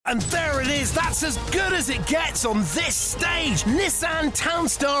And there it is. That's as good as it gets on this stage. Nissan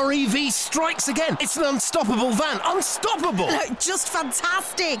Townstar EV strikes again. It's an unstoppable van. Unstoppable. Look, just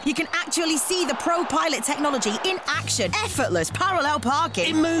fantastic. You can actually see the ProPilot technology in action. Effortless parallel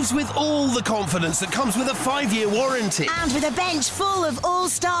parking. It moves with all the confidence that comes with a 5-year warranty. And with a bench full of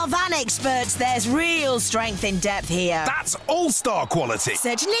all-star van experts, there's real strength in depth here. That's all-star quality.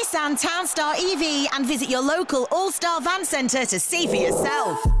 Search Nissan Townstar EV and visit your local all-star van centre to see for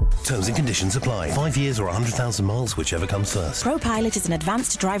yourself. Terms and conditions apply. 5 years or 100,000 miles, whichever comes first. ProPilot is an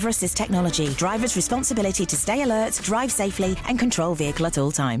advanced driver assist technology. Driver's responsibility to stay alert, drive safely and control vehicle at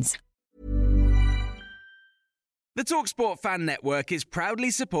all times. The TalkSport Fan Network is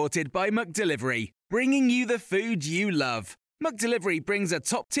proudly supported by McDelivery, bringing you the food you love. McDelivery brings a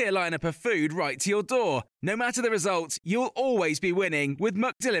top-tier lineup of food right to your door. No matter the result, you'll always be winning with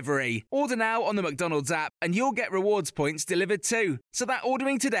McDelivery. Order now on the McDonald's app and you'll get rewards points delivered too. So that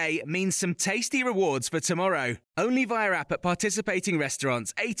ordering today means some tasty rewards for tomorrow. Only via app at participating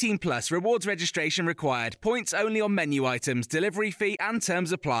restaurants. 18 plus. Rewards registration required. Points only on menu items. Delivery fee and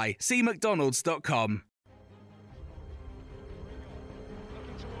terms apply. See mcdonalds.com.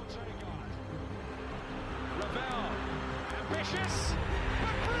 Ambitious,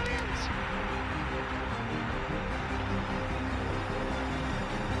 but brilliant!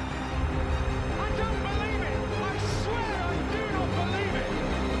 I don't believe it! I swear I do not believe it!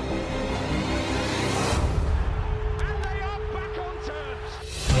 And they are back on terms!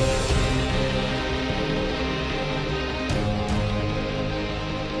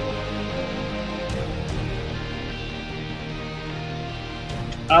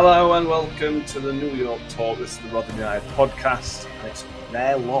 Hello and welcome to the New York Talk. This is the Rotherham United podcast, and it's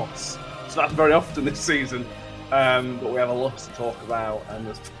their loss. It's not very often this season, but we have a loss to talk about, and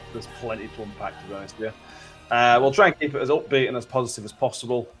there's plenty to unpack, to be honest with you. We'll try and keep it as upbeat and as positive as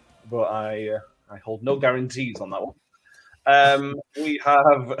possible, but I hold no guarantees on that one. We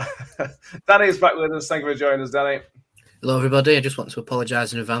have Danny is back with us. Thank you for joining us, Danny. Hello, everybody. I just want to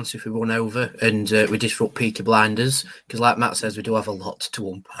apologise in advance if we run over and we disrupt Peaky Blinders, because like Matt says, we do have a lot to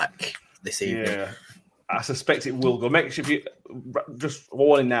unpack this evening. Yeah, I suspect it will go. Make sure you just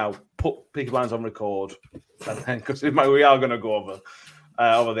warning now, put Peaky Blinders on record, because we are going to go over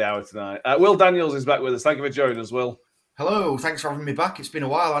the hour tonight. Will Daniels is back with us. Thank you for joining us, Will. Hello, thanks for having me back. It's been a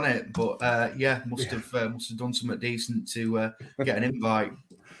while, hasn't it? But must have done something decent to get an invite.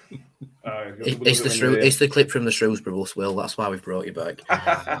 It's the clip from the Shrewsbury bus, Will. That's why we've brought you back.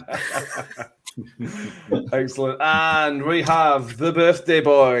 Excellent. And we have the birthday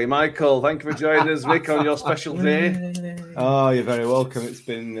boy, Michael. Thank you for joining us, Vic, on your special day. Oh, you're very welcome. It's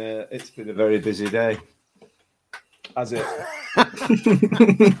been a very busy day. Has it?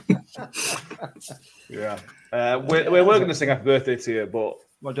 Yeah. We're going to sing happy birthday to you, but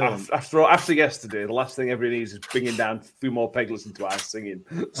after yesterday, the last thing everybody needs is bringing down a few more peglets into our singing.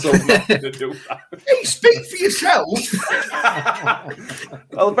 So I'm not going to do that. Hey, speak for yourself.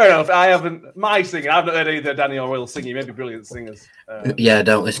 Well, fair enough. I've not heard either Danny or Will singing. Maybe brilliant singers.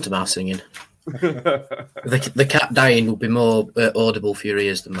 Don't listen to my singing. The cat dying will be more audible for your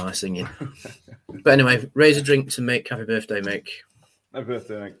ears than my singing. But anyway, raise a drink to Mick. Happy birthday, Mick. Happy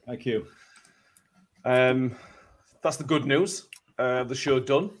birthday, Mick. Thank you. That's the good news. The show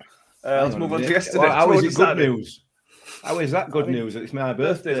done. Let's move on to yesterday. Well, how is it good news? How is that good news? It's my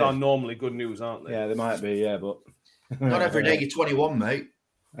birthday. Birthdays are normally good news, aren't they? Yeah, they might be, yeah, but... Not every day you're 21, mate.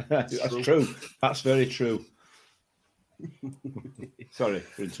 That's true. That's very true. Sorry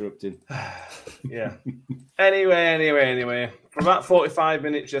for interrupting. Yeah. Anyway. For about 45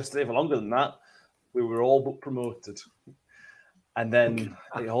 minutes yesterday, for longer than that, we were all but promoted. And then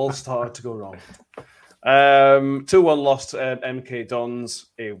it all started to go wrong. 2-1 lost to MK Dons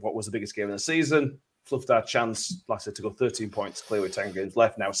in what was the biggest game of the season. Fluffed our chance last year to go 13 points clear with 10 games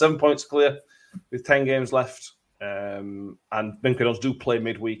left. Now 7 points clear with 10 games left. And MK Dons do play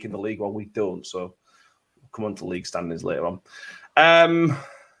midweek in the league while we don't. So we'll come on to league standings later on.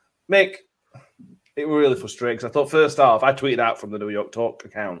 Mick, it was really frustrating because I thought first half, I tweeted out from the New York Talk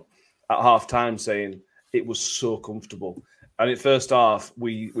account at half time saying it was so comfortable. And in first half,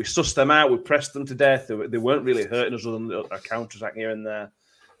 we sussed them out. We pressed them to death. They weren't really hurting us other than a counter-attack here and there.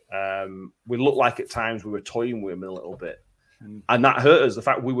 We looked like at times we were toying with them a little bit. And that hurt us. The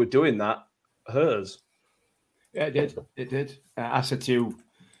fact we were doing that hurt us. Yeah, it did. I said to you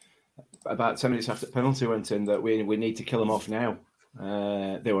about 10 minutes after the penalty went in that we need to kill them off now.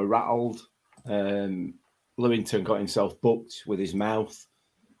 They were rattled. Lewington got himself booked with his mouth.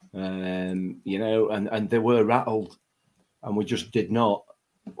 And they were rattled. And we just didn't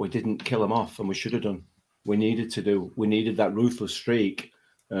kill them off, and we should have done. We needed that ruthless streak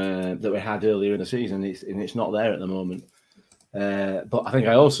that we had earlier in the season. It's not there at the moment. But I think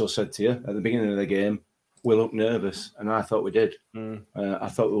I also said to you at the beginning of the game, we look nervous, and I thought we did. I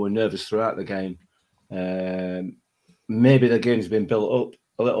thought we were nervous throughout the game. Maybe the game's been built up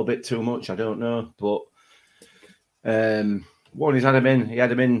a little bit too much. I don't know, but one, he had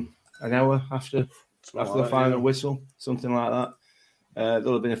him in an hour after the final whistle, something like that.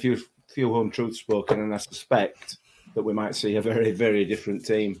 There'll have been a few home truths spoken, and I suspect that we might see a very, very different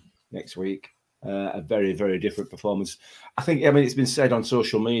team next week. A very, very different performance. I think, it's been said on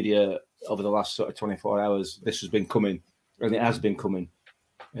social media over the last sort of 24 hours, this has been coming, and it has been coming.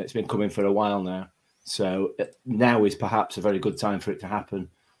 It's been coming for a while now. So now is perhaps a very good time for it to happen.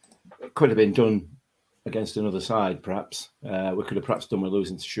 It could have been done against another side, perhaps. We could have perhaps done with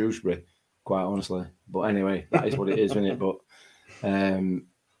losing to Shrewsbury, quite honestly. But anyway, that is what it is, isn't it? But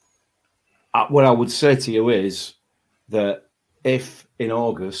what I would say to you is that if in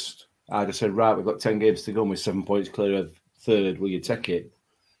August I'd have said, right, we've got 10 games to go and we're 7 points clear of third, will you take it?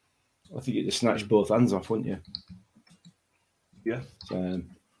 I think you'd have snatched both hands off, wouldn't you? Yeah. So,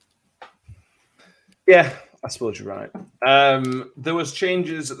 yeah, I suppose you're right. There was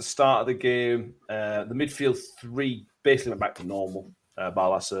changes at the start of the game. The midfield three basically went back to normal.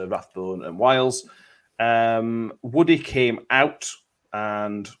 Barlaser, Rathbone and Wiles. Woody came out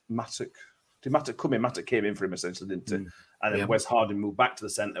and Mattock... Did Mattock come in? Mattock came in for him, essentially, didn't he? And then Wes Harding moved back to the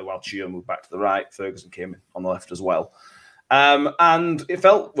centre while Chio moved back to the right. Ferguson came in on the left as well. And it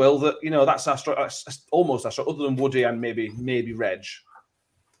felt, well, that, that's almost our strong, other than Woody and maybe Reg.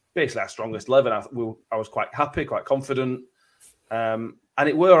 Basically our strongest 11. I was quite happy, quite confident. And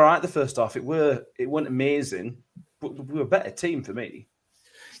it were all right the first half. It weren't amazing, but we were a better team for me.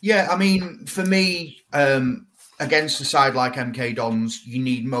 Yeah, for me, against a side like MK Dons, you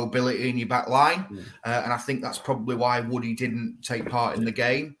need mobility in your back line. And I think that's probably why Woody didn't take part in the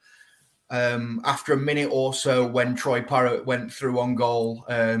game. After a minute or so, when Troy Parrott went through on goal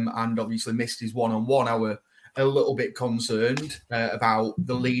and obviously missed his one-on-one, I were a little bit concerned about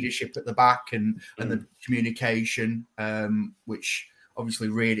the leadership at the back and the communication, which obviously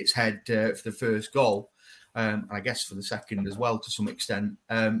reared its head for the first goal. And I guess for the second as well, to some extent.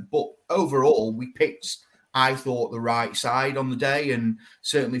 But overall, we picked, I thought, the right side on the day. And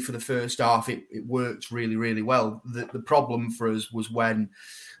certainly for the first half, it worked really, really well. The problem for us was when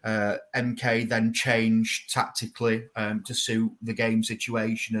MK then changed tactically to suit the game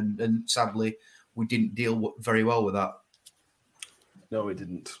situation. And sadly, we didn't deal very well with that. No, we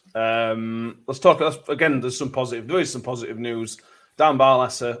didn't. Let's talk again. There is some positive news. Dan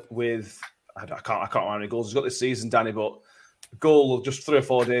Barlaser with I can't remember how many goals he's got this season, Danny, but a goal just 3 or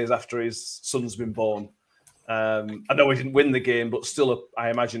 4 days after his son's been born. I know he didn't win the game, but still, I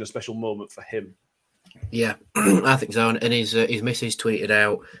imagine a special moment for him. Yeah, I think so. And his missus tweeted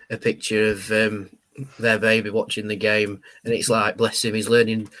out a picture of their baby watching the game, and it's like, bless him, he's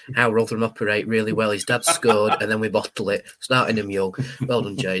learning how Rotherham operate really well. His dad scored, and then we bottle it, starting him young. Well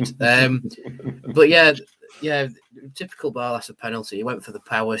done, Jade. But yeah, typical Barlaser penalty. He went for the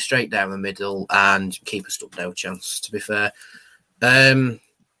power straight down the middle, and keeper stood no chance, to be fair.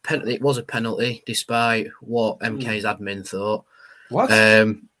 It was a penalty, despite what MK's admin thought. What?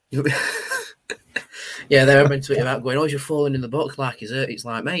 Yeah, they were meant to tweet about going, you're falling in the box like he's hurt. It's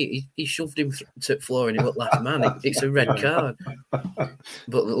like, mate, he shoved him to the floor and he looked like a man. It's a red card. But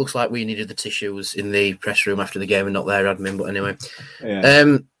it looks like we needed the tissues in the press room after the game and not their admin. But anyway.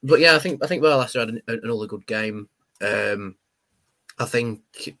 Yeah. But yeah, I think Barlaser had another good game. I think...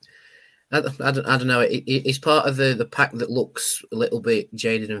 I don't know. He's part of the pack that looks a little bit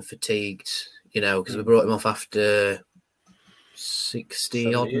jaded and fatigued, because we brought him off after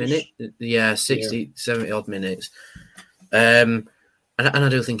 60 odd minutes. Yeah, 70 odd minutes. And I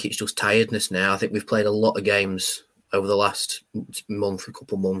do think it's just tiredness now. I think we've played a lot of games over the last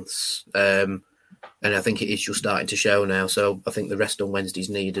couple months. And I think it is just starting to show now. So I think the rest on Wednesday's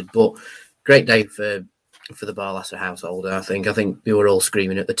needed. But great day for the Barlaser household. I think we were all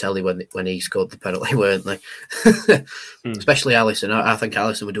screaming at the telly when he scored the penalty, weren't they? Especially Alisson. I think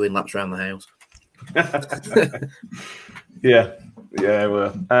Alisson were doing laps around the house. Yeah,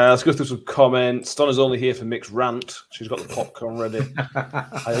 well, let's go through some comments. Donna's only here for Mick's rant. She's got the popcorn ready.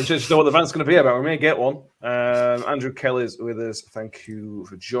 I just know what the rant's going to be about. We may get one. Andrew Kelly's with us. Thank you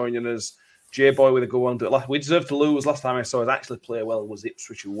for joining us. J-Boy with a go on. We deserved to lose. Last time I saw us actually play well was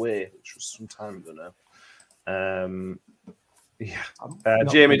Ipswich away, which was some time ago now.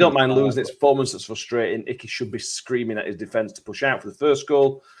 Jamie, don't mind losing. It's performance that's frustrating. Icky should be screaming at his defence to push out for the first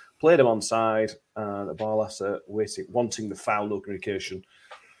goal. Played him onside. The Barlaser wanting the foul, no communication.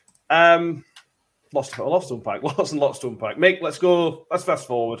 lots to unpack. Lots and lots to unpack. Mick, let's fast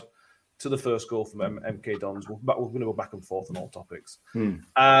forward to the first goal from MK Dons. We're going to go back and forth on all topics.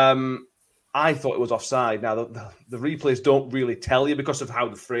 I thought it was offside. Now, the replays don't really tell you because of how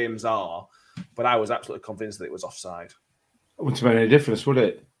the frames are, but I was absolutely convinced that it was offside. It wouldn't have made any difference, would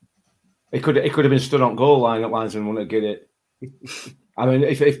it? It could have been stood on goal line, that linesman wouldn't have get it. I mean,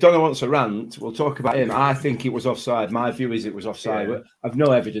 if Donna wants to rant, we'll talk about him. I think it was offside. My view is it was offside. Yeah. I've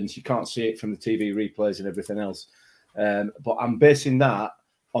no evidence. You can't see it from the TV replays and everything else. But I'm basing that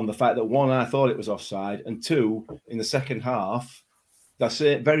on the fact that, one, I thought it was offside, and two, in the second half, that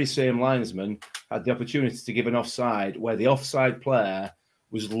very same linesman had the opportunity to give an offside where the offside player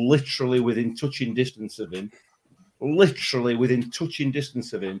was literally within touching distance of him,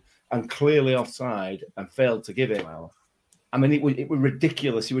 and clearly offside, and failed to give it. I mean, it was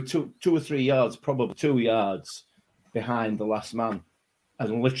ridiculous. He was two or 3 yards, probably 2 yards behind the last man.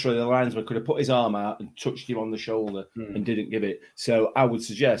 And literally the linesman could have put his arm out and touched him on the shoulder and didn't give it. So I would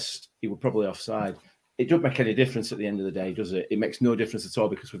suggest he was probably offside. It doesn't make any difference at the end of the day, does it? It makes no difference at all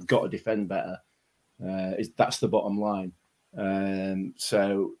because we've got to defend better. That's the bottom line.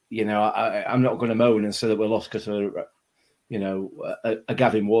 So, you know, I'm not going to moan and say that we're lost because of, you know, a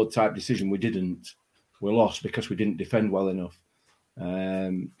Gavin Ward type decision. We didn't. We're lost because we didn't defend well enough.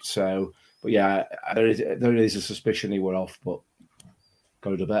 But yeah, there is a suspicion he were off, but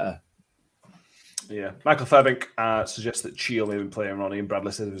got to do better. Yeah, Michael Fairbank suggests that Chio may have been playing Ronnie, and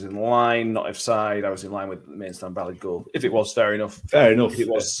Bradley said it was in line, not offside. I was in line with the main stand valid goal. If it was, fair enough. Fair enough. If it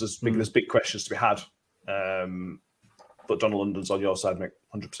was, there's big questions to be had. But Donald London's on your side, Mick.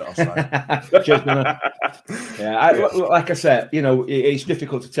 100% offside. Like I said, you know, it's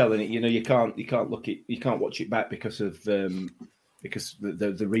difficult to tell, and you know, you can't watch it back because the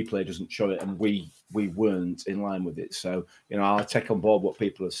replay doesn't show it, and we weren't in line with it. So, you know, I'll take on board what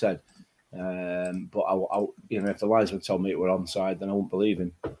people have said. But I you know, if the linesman told me it were onside, then I wouldn't believe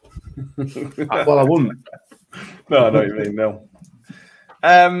him. I wouldn't. No, I know what you mean. No.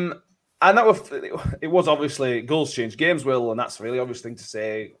 And it was obviously goals change, games will, and that's a really obvious thing to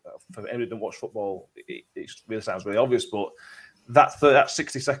say. For anyone who doesn't watch football, it really sounds really obvious, but that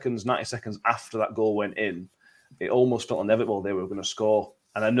 60 seconds, 90 seconds after that goal went in, it almost felt inevitable they were going to score.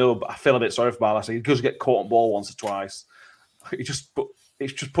 And I know, but I feel a bit sorry for Barlas. He does get caught on ball once or twice. It's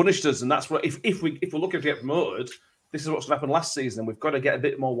just punished us, and that's what if we're looking to get promoted, this is what's going to happen last season. We've got to get a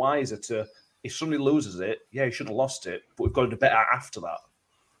bit more wiser to, if somebody loses it, yeah, he shouldn't have lost it, but we've got to do better after that.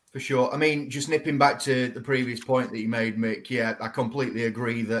 For sure. I mean, just nipping back to the previous point that you made, Mick, yeah, I completely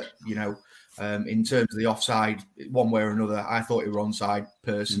agree that, you know, in terms of the offside, one way or another, I thought it were onside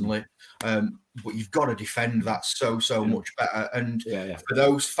personally. But you've got to defend that so much better. And for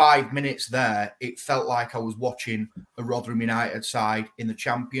those 5 minutes there, it felt like I was watching a Rotherham United side in the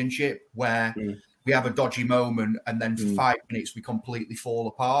Championship where we have a dodgy moment and then for 5 minutes we completely fall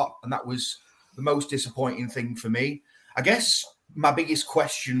apart. And that was the most disappointing thing for me. I guess my biggest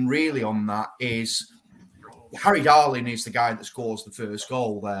question really on that is Harry Darling is the guy that scores the first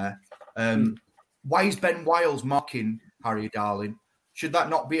goal there. Why is Ben Wiles marking Harry Darling? Should that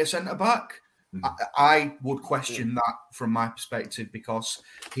not be a centre-back? I would question that from my perspective because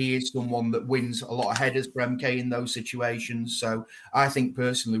he is someone that wins a lot of headers for MK in those situations. So I think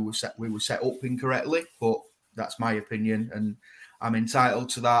personally we were set up incorrectly, but that's my opinion and I'm entitled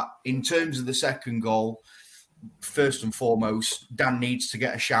to that. In terms of the second goal, first and foremost, Dan needs to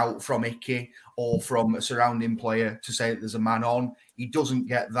get a shout from Icky or from a surrounding player to say that there's a man on. He doesn't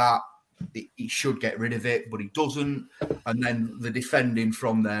get that. He should get rid of it, but he doesn't. And then the defending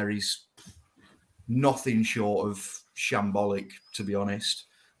from there is nothing short of shambolic, to be honest,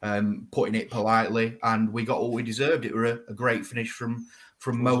 putting it politely. And we got what we deserved. It were a great finish from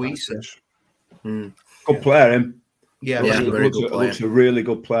Mo Issa. Good player, him. Yeah, very good player. Looks a really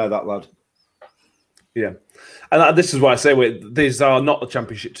good player, that lad. Yeah, and this is why I say these are not a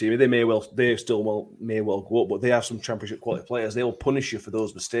championship team. They may well go up, but they have some championship quality players. They will punish you for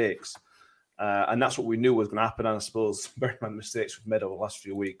those mistakes, and that's what we knew was going to happen. And I suppose, bearing in mind the mistakes we've made over the last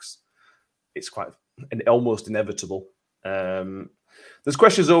few weeks, it's quite almost inevitable. There's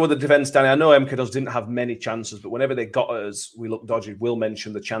questions over the defence, Danny. I know MK Dons didn't have many chances, but whenever they got us, we looked dodgy. We'll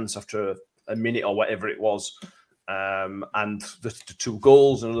mention the chance after a minute or whatever it was, and the two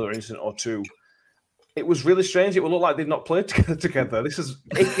goals and another incident or two. It was really strange. It would look like they'd not played together. This is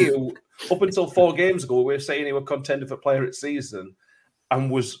Icky, who, up until 4 games ago, we were saying he was contender for player of the season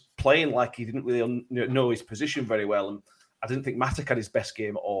and was playing like he didn't really know his position very well. And I didn't think Matic had his best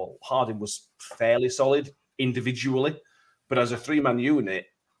game at all. Harding was fairly solid individually, but as a 3-man unit,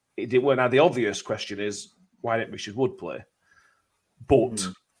 it didn't work. Now, the obvious question is, why didn't Richard Wood play? But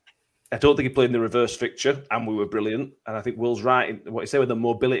I don't think he played in the reverse fixture, and we were brilliant. And I think Will's right in what he said with the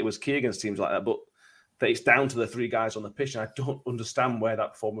mobility was key against teams like that. But that it's down to the three guys on the pitch, and I don't understand where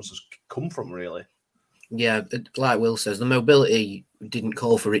that performance has come from, really. Yeah, like Will says, the mobility didn't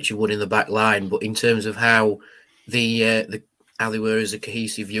call for Richard Wood in the back line, but in terms of how how they were as a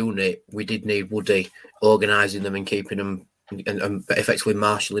cohesive unit, we did need Woody organising them and keeping them and effectively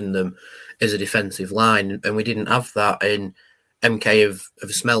marshalling them as a defensive line, and we didn't have that. And MK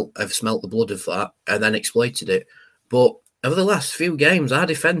have smelt the blood of that and then exploited it. But over the last few games, our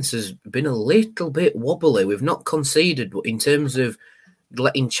defence has been a little bit wobbly. We've not conceded, but in terms of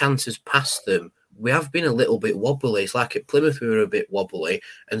letting chances pass them, we have been a little bit wobbly. It's like at Plymouth we were a bit wobbly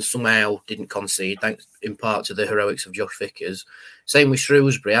and somehow didn't concede, thanks in part to the heroics of Josh Vickers. Same with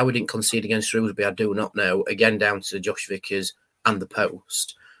Shrewsbury. How we didn't concede against Shrewsbury, I do not know. Again, down to Josh Vickers and the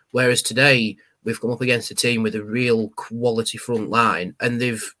post. Whereas today, we've come up against a team with a real quality front line, and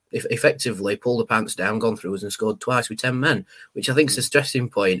they've effectively pulled the pants down, gone through us and scored twice with 10 men, which I think is a stressing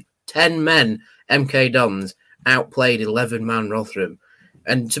point. 10 men, MK Dons, outplayed 11-man Rotherham.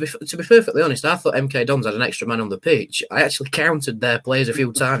 And to be perfectly honest, I thought MK Dons had an extra man on the pitch. I actually counted their players a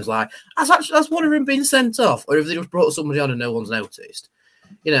few times, like, has one of them been sent off? Or have they just brought somebody on and no one's noticed?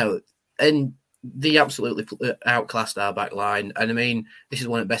 And they absolutely outclassed our back line. And I mean, this is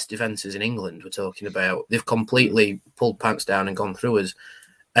one of the best defences in England we're talking about. They've completely pulled pants down and gone through us.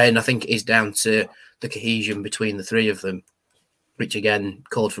 And I think it is down to the cohesion between the three of them, which again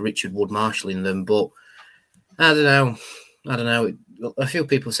called for Richard Wood marshalling them. But I don't know. A few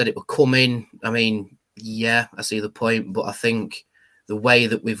people said it would come in. I mean, yeah, I see the point, but I think the way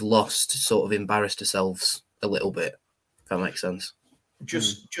that we've lost sort of embarrassed ourselves a little bit, if that makes sense.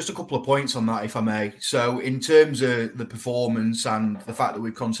 Just a couple of points on that, if I may. So in terms of the performance and the fact that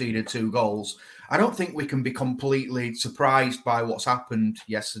we've conceded 2 goals, I don't think we can be completely surprised by what's happened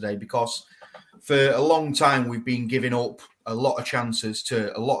yesterday, because for a long time we've been giving up a lot of chances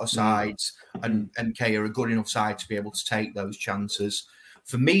to a lot of sides, and MK are a good enough side to be able to take those chances.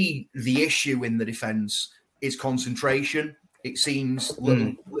 For me, the issue in the defence is concentration. It seems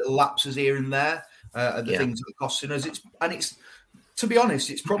little lapses here and there are the things that are costing us. It's to be honest,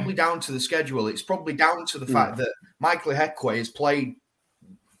 it's probably down to the schedule. It's probably down to the fact that Michael Ihekwe has played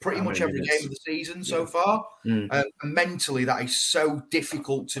pretty much every game of the season so far. And mentally, that is so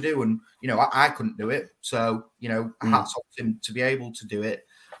difficult to do. And, I couldn't do it. So, hats off to him to be able to do it.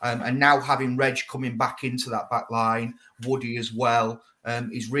 And now having Reg coming back into that back line, Woody as well,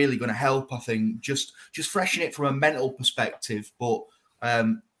 is really going to help, I think, just freshen it from a mental perspective. But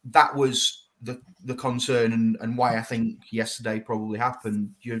that was the concern and why I think yesterday probably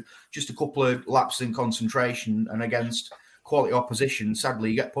happened. Just a couple of lapses in concentration, and against quality opposition, sadly,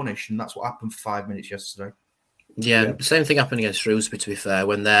 you get punished, and that's what happened for 5 minutes yesterday. Yeah, the same thing happened against Shrewsbury, to be fair,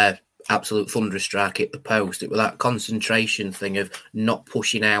 when their absolute thunderous strike hit the post. It was that concentration thing of not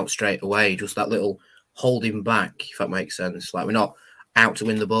pushing out straight away, just that little holding back, if that makes sense. Like, we're not out to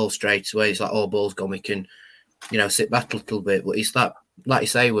win the ball straight away. It's like, ball's gone, we can, sit back a little bit. But it's that, like you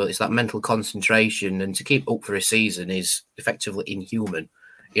say, Will, it's that mental concentration, and to keep up for a season is effectively inhuman.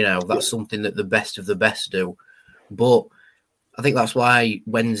 That's something that the best of the best do. But I think that's why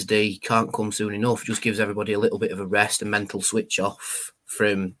Wednesday can't come soon enough. Just gives everybody a little bit of a rest, a mental switch off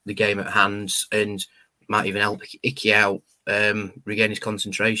from the game at hand, and might even help Icky out regain his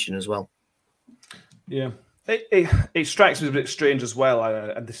concentration as well. Yeah. It strikes me as a bit strange as well,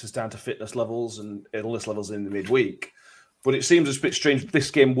 and this is down to fitness levels and illness levels in the midweek. But it seems a bit strange. This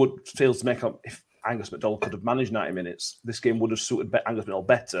game would fail to make up. If Angus McDonald could have managed 90 minutes, this game would have suited Angus McDonald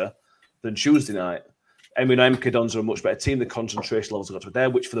better than Tuesday night. I mean, MK Dons are a much better team. The concentration levels have got to be there,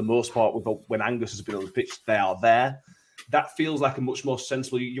 which for the most part, when Angus has been on the pitch, they are there. That feels like a much more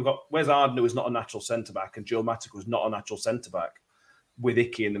sensible. You've got Wes Arden, who is not a natural centre back, and Joe Mattock was not a natural centre back, with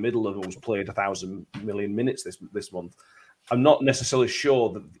Icky in the middle of who's played 1,000 million minutes this month. I'm not necessarily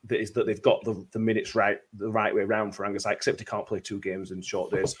sure that they've got the minutes right the right way around for Angus. I accept he can't play 2 games in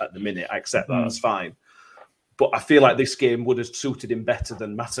short days at the minute. I accept that. That's fine. But I feel like this game would have suited him better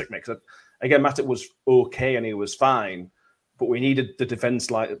than Mattock makes. Again, Mattock was okay and he was fine, but we needed the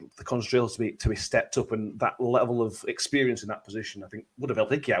defence, like the concentration, to be stepped up, and that level of experience in that position, I think, would have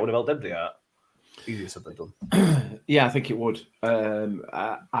helped Icky out, would have helped everybody out. Easier said than done. Yeah, I think it would.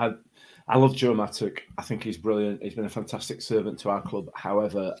 I love Joe Mattock. I think he's brilliant. He's been a fantastic servant to our club.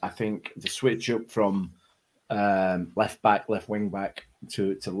 However, I think the switch up from left back, left wing back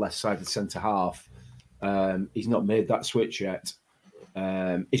to left-sided centre half, he's not made that switch yet.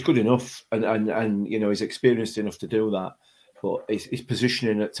 He's good enough, and he's experienced enough to do that. But his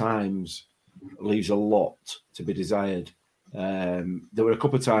positioning at times leaves a lot to be desired. There were a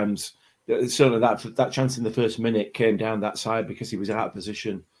couple of times, certainly that chance in the first minute came down that side because he was out of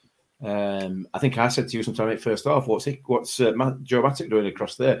position. I think I said to you sometime at first half, what's Joe Mattock doing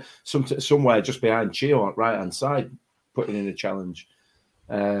across there? Somewhere just behind Chio on right hand side, putting in a challenge.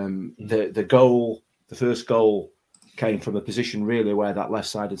 The first goal came from a position really where that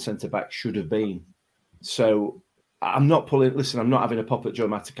left-sided centre-back should have been. So I'm not having a pop at Joe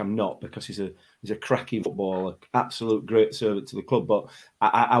Mattock. I'm not, because he's a cracking footballer, absolute great servant to the club. But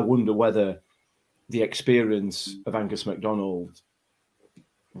I wonder whether the experience of Angus MacDonald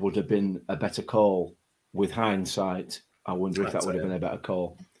would have been a better call with hindsight. I wonder if that would have been a better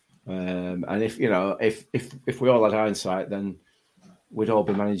call. And if we all had hindsight, then we'd all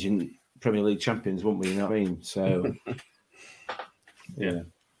be managing Premier League champions, wouldn't we? You know what I mean? So, yeah,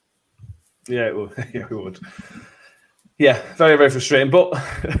 it would. Yeah, very, very frustrating. But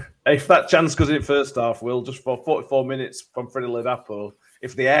if that chance goes in first half, Will, just for 44 minutes from Freddie Ladapo,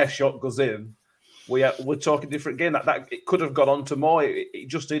 if the air shot goes in, we're talking different game. That it could have got on to more. It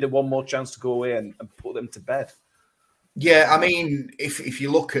just needed one more chance to go away and put them to bed. Yeah, I mean, if you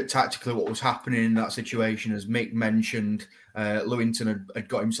look at tactically what was happening in that situation, as Mick mentioned, Lewington had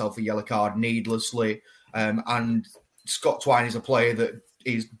got himself a yellow card needlessly, and Scott Twine is a player that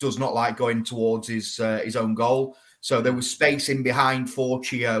does not like going towards his own goal. So there was space in behind for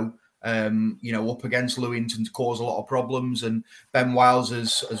Chio, up against Lewington to cause a lot of problems, and Ben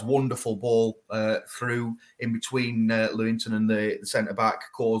Wiles' wonderful ball through in between Lewington and the centre back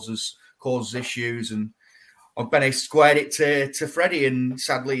causes issues, and Ogbene squared it to Freddie, and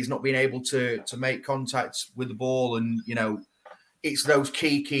sadly he's not been able to make contact with the ball. And it's those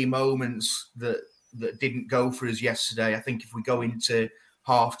key moments that didn't go for us yesterday. I think if we go into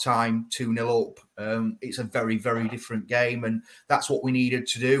half time 2-0 up, it's a very, very different game, and that's what we needed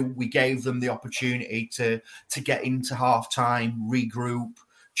to do. We gave them the opportunity to get into half time, regroup,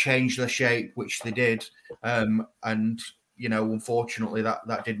 change their shape, which they did, and unfortunately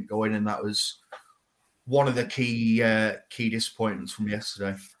that didn't go in, and that was one of the key disappointments from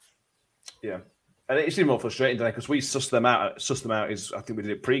yesterday. Yeah, and it's even more frustrating today because we sussed them out. Is I think we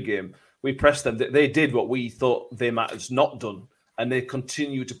did it pre-game. We pressed them. They did what we thought they might have not done, and they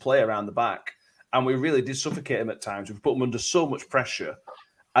continued to play around the back. And we really did suffocate them at times. We put them under so much pressure,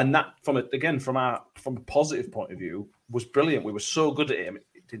 and that from a positive point of view was brilliant. We were so good at it.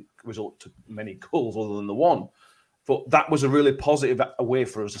 It didn't result to many goals other than the one. But that was a really positive way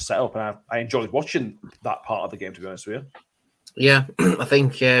for us to set up, and I enjoyed watching that part of the game, to be honest with you. Yeah, I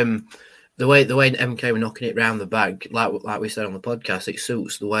think the way MK were knocking it round the back, like we said on the podcast, it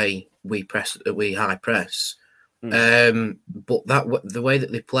suits the way we high press. But the way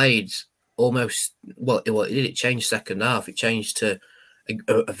that they played, it changed second half. It changed to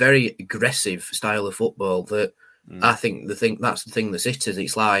a very aggressive style of football that. I think that's the thing that's hit us.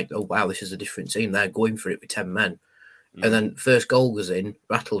 It's like, oh wow, this is a different team. They're going for it with 10 men. And then first goal goes in,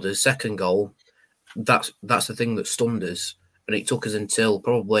 rattled us. Second goal, that's the thing that stunned us. And it took us until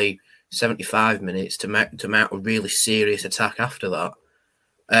probably 75 minutes to mount a really serious attack after that.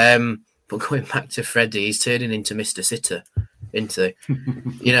 But going back to Freddie, he's turning into Mr. Sitter, into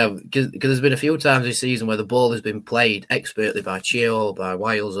because there's been a few times this season where the ball has been played expertly by Chio, by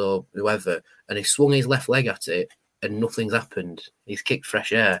Wiles or whoever, and he swung his left leg at it and nothing's happened. He's kicked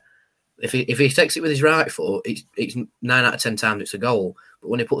fresh air. If he takes it with his right foot, it's 9 out of 10 times it's a goal. But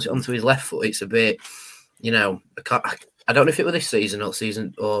when he puts it onto his left foot, it's a bit, I don't know if it was this season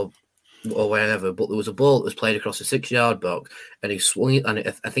or wherever, but there was a ball that was played across the 6-yard box and he swung it, and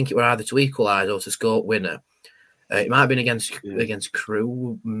I think it were either to equalise or to score winner. It might have been against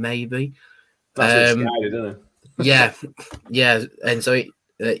Crewe, maybe. That's what Sky did, isn't it? Yeah. And so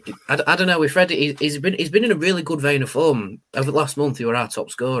I don't know with Freddie. He's been in a really good vein of form over the last month. He was our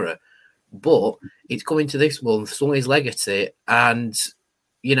top scorer, but it's coming to this month, swung his leg at it, and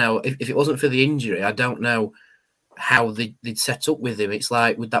if it wasn't for the injury, I don't know how they'd set up with him. It's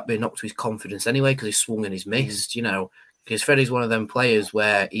like, would that be a knock to his confidence anyway? Because he's swung and he's missed, Because Freddie's one of them players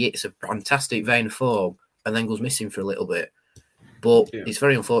where he hits a fantastic vein of form and then goes missing for a little bit. But it's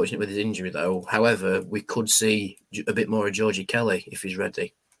very unfortunate with his injury, though. However, we could see a bit more of Georgie Kelly if he's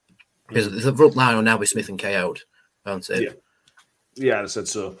ready. Because the front line will now be Smith and KO'd, aren't it? Yeah, I said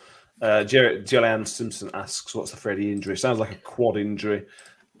so. Jillian Simpson asks, what's the Freddie injury? Sounds like a quad injury.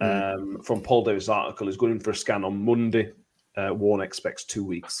 From Paul Davis' article, he's going in for a scan on Monday. Warren expects 2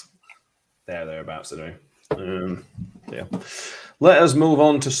 weeks. Thereabouts anyway. Let us move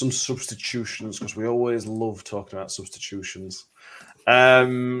on to some substitutions, because we always love talking about substitutions.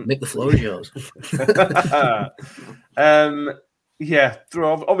 Make the floor is yours. Yeah,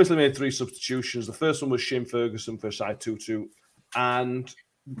 obviously made 3 substitutions. The first one was Shane Ferguson for side 2-2. And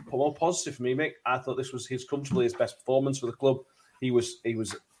more positive for me, Mick. I thought this was comfortably his best performance for the club. He was a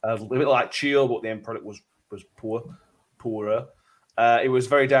little bit like Chio, but the end product was poorer. It was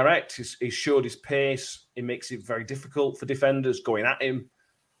very direct. He showed his pace. It makes it very difficult for defenders going at him.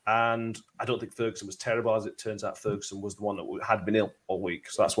 And I don't think Ferguson was terrible. As it turns out, Ferguson was the one that had been ill all week.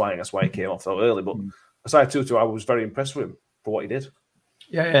 So that's why he came off so early. But aside 2-2, I was very impressed with him for what he did.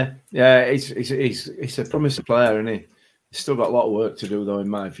 Yeah. He's a promising player, and he's still got a lot of work to do, though, in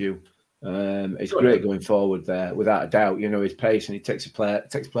my view. It's great going forward there, without a doubt. You know, his pace, and he takes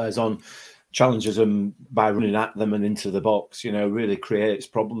players on, challenges them by running at them and into the box. You know, really creates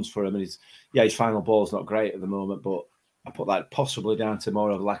problems for him. And his final ball's not great at the moment, but I put that possibly down to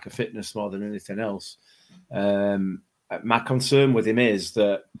more of a lack of fitness more than anything else. My concern with him is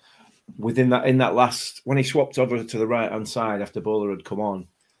that in that last, when he swapped over to the right hand side after Bowler had come on,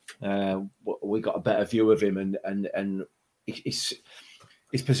 we got a better view of him, and his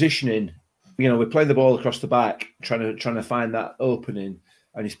positioning. You know, we're playing the ball across the back, trying to find that opening,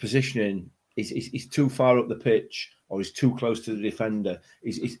 and his positioning is too far up the pitch, or he's too close to the defender.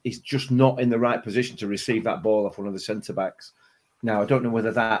 He's just not in the right position to receive that ball off one of the centre backs. Now, I don't know whether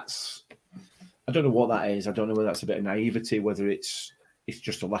I don't know what that is. I don't know whether that's a bit of naivety, whether it's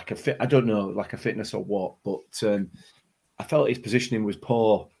just a lack of fit. I don't know, lack of fitness or what. But I felt his positioning was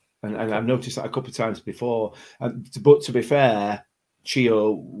poor, and I've noticed that a couple of times before. But to be fair,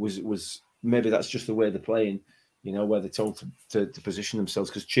 Chio was maybe that's just the way they're playing. You know, where they're told to position themselves.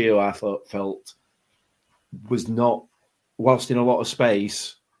 Because Chio, I felt, was not, whilst in a lot of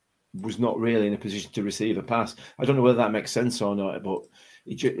space, was not really in a position to receive a pass. I don't know whether that makes sense or not, but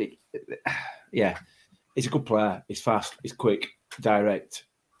he's a good player. He's fast, he's quick, direct,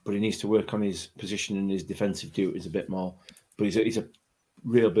 but he needs to work on his position and his defensive duties a bit more. But he's a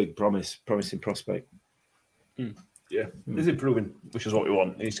real big promising prospect. Yeah, he's improving, which is what we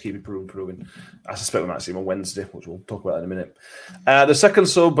want. He needs to keep improving. I suspect we might see him on Wednesday, which we'll talk about in a minute. The second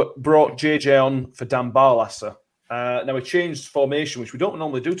sub brought JJ on for Dan Barlaser. Now, we changed formation, which we don't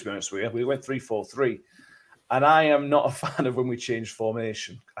normally do, to be honest with you. We went 3-4-3. And I am not a fan of when we change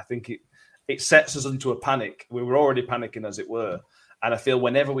formation. I think it sets us into a panic. We were already panicking, as it were. And I feel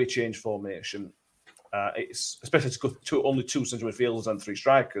whenever we change formation, it's especially to go to only 2 central midfielders and 3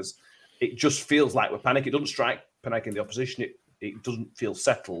 strikers, it just feels like we're panicking. It doesn't panic in the opposition. It doesn't feel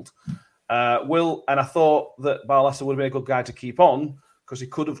settled. And I thought that Barlaser would have been a good guy to keep on because he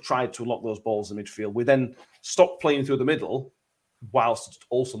could have tried to unlock those balls in midfield. We then stopped playing through the middle whilst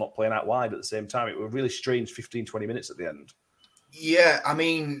also not playing out wide at the same time. It was a really strange 15-20 minutes at the end. Yeah, I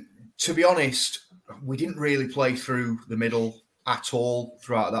mean, to be honest, we didn't really play through the middle at all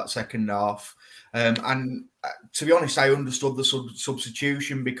throughout that second half. And to be honest, I understood the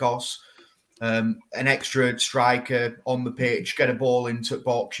substitution because an extra striker on the pitch, get a ball into the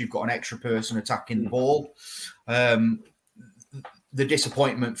box, you've got an extra person attacking the ball. The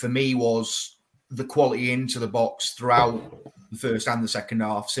disappointment for me was the quality into the box throughout the first and the second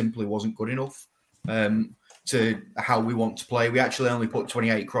half simply wasn't good enough to how we want to play. We actually only put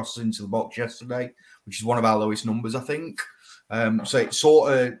 28 crosses into the box yesterday, which is one of our lowest numbers, I think. So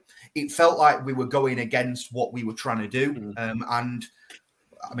it felt like we were going against what we were trying to do. And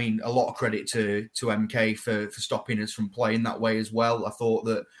I mean, a lot of credit to MK for stopping us from playing that way as well. I thought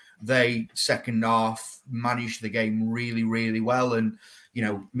that they, second half, managed the game really, really well. And, you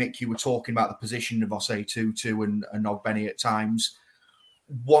know, Mick, you were talking about the position of Osei Tutu and Ogbeni at times.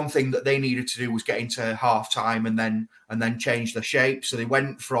 One thing that they needed to do was get into half time and then change the shape. So they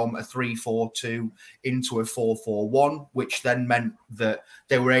went from a 3-4-2 into a 4-4-1, which then meant that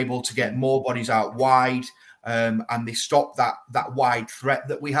they were able to get more bodies out wide, and they stopped that wide threat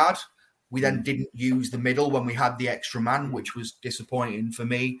that we had. We then didn't use the middle when we had the extra man, which was disappointing for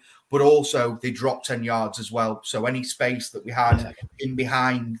me. But also they dropped 10 yards as well. So any space that we had in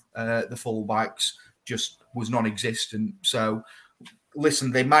behind the fullbacks just was non-existent. So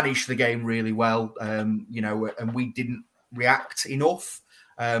listen, they managed the game really well, you know, and we didn't react enough.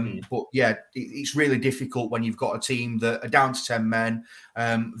 But yeah, it's really difficult when you've got a team that are down to 10 men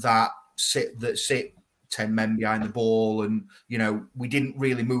that sit 10 men behind the ball, and you know we didn't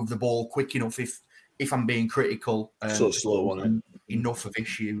really move the ball quick enough. If I'm being critical, so slow one. Enough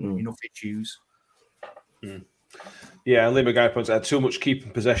issues. Yeah, and Lee Guy points out too much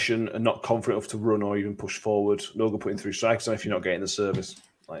keeping possession and not confident enough to run or even push forward. No good putting 3 strikes on if you're not getting the service,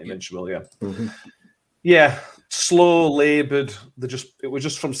 like you mentioned, Will. Yeah, yeah, slow, laboured. It was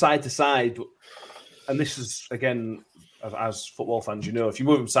just from side to side, and this is again, as football fans, you know, if you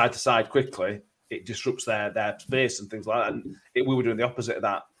move from side to side quickly, it disrupts their space and things like that. And we were doing the opposite of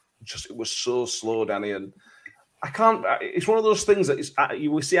that. It was so slow, Danny, and I can't. It's one of those things that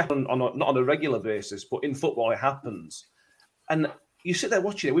you will see happen not on a regular basis, but in football it happens. And you sit there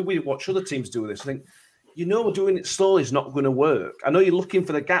watching it. We watch other teams do this. I think, doing it slowly is not going to work. I know you're looking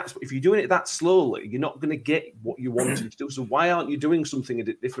for the gaps, but if you're doing it that slowly, you're not going to get what you wanted to do. So why aren't you doing something a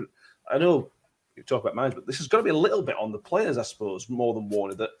bit different? I know you talk about management, but this has got to be a little bit on the players, I suppose, more than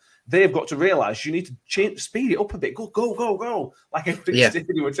Warner, that they've got to realise you need to speed it up a bit. Go. Like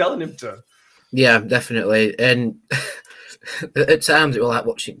you were telling him to. Yeah, definitely. And at times it will like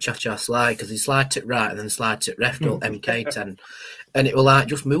watching Cha-Cha slide, because he slides it right and then slides it left, or MK10. And it will like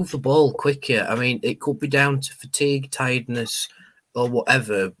just move the ball quicker. I mean, it could be down to fatigue, tiredness, or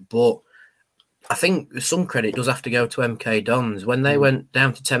whatever, but I think some credit does have to go to MK Dons. When they went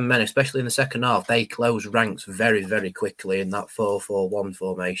down to 10 men, especially in the second half, they closed ranks very, very quickly in that 4-4-1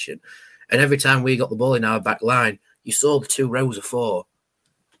 formation. And every time we got the ball in our back line, you saw the 2 rows of 4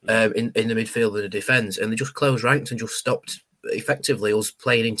 in the midfield and the defence, and they just closed ranks and just stopped effectively us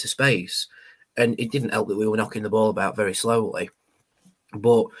playing into space. And it didn't help that we were knocking the ball about very slowly.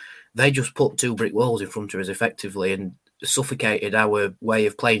 But they just put 2 brick walls in front of us effectively and suffocated our way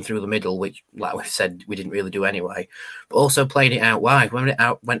of playing through the middle, which, like we said, we didn't really do anyway. But also playing it out wide. When it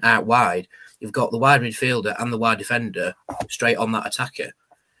went out wide, you've got the wide midfielder and the wide defender straight on that attacker.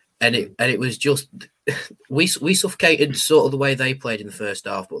 And it was just, we suffocated sort of the way they played in the first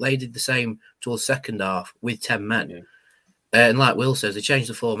half, but they did the same towards the second half with 10 men. Yeah. And like Will says, they changed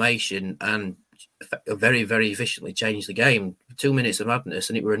the formation and very, very efficiently changed the game. 2 minutes of madness,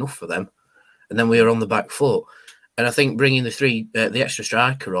 and it were enough for them. And then we were on the back foot. And I think bringing the extra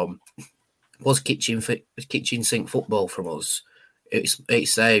striker on was kitchen sink football from us. It's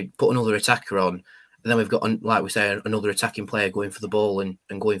put another attacker on, and then we've got, like we say, another attacking player going for the ball and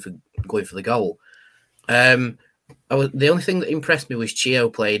going for the goal. The only thing that impressed me was Chio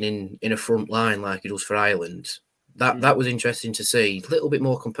playing in a front line like he does for Ireland. That was interesting to see. A little bit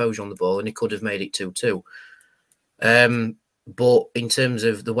more composure on the ball, and he could have made it 2-2. But in terms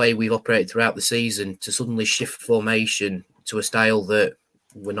of the way we've operated throughout the season, to suddenly shift formation to a style that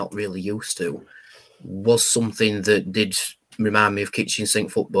we're not really used to was something that did remind me of kitchen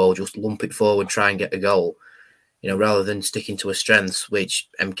sink football. Just lump it forward, try and get a goal, rather than sticking to a strengths, which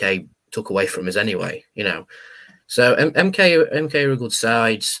MK took away from us anyway, So MK are a good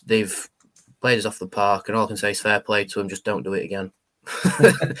side. They've played us off the park, and all I can say is fair play to them. Just don't do it again.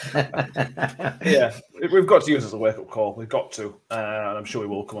 Yeah, we've got to use it as a wake-up call. We've got to, and I'm sure we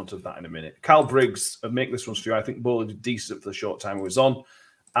will come on to that in a minute. Carl Briggs of Make This One's for You. I think Bowler did decent for the short time he was on.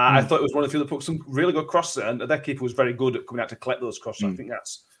 I thought it was one of the few that put some really good crosses, and their keeper was very good at coming out to collect those crosses. I think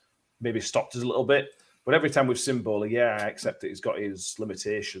that's maybe stopped us a little bit. But every time we've seen Bowler, I accept that he's got his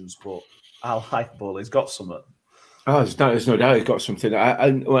limitations, but I like Bowler. He's got something. Oh, there's no doubt he's got something.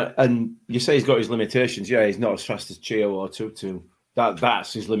 And you say he's got his limitations. Yeah, he's not as fast as Chio or Tutu.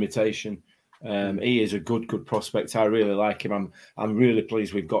 That's his limitation. He is a good prospect. I really like him. I'm really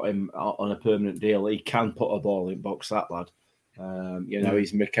pleased we've got him on a permanent deal. He can put a ball in box, that lad.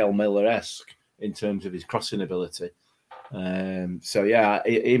 He's Mikel Miller-esque in terms of his crossing ability. He's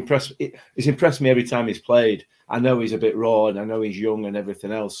impressed me every time he's played. I know he's a bit raw, and I know he's young and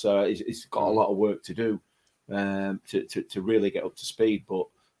everything else. So he's got a lot of work to do to really get up to speed. But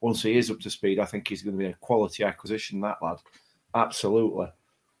once he is up to speed, I think he's going to be a quality acquisition, that lad. Absolutely.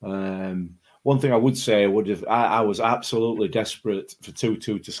 One thing I would say, I was absolutely desperate for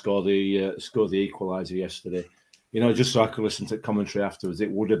 2-2 to score the equaliser yesterday. Just so I could listen to commentary afterwards.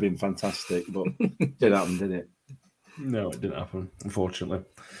 It would have been fantastic, but it didn't happen, did it? No, it didn't happen, unfortunately.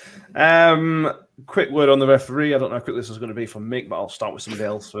 Quick word on the referee. I don't know how quick this is going to be from Mick, but I'll start with somebody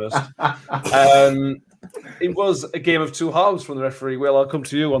else first. It was a game of 2 halves from the referee. Will, I'll come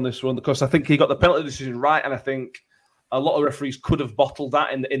to you on this one, because I think he got the penalty decision right, and I think a lot of referees could have bottled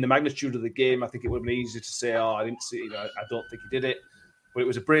that in the magnitude of the game. I think it would have been easy to say, I didn't see it. I don't think he did it. But it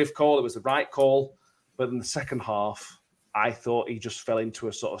was a brave call. It was the right call. But in the second half, I thought he just fell into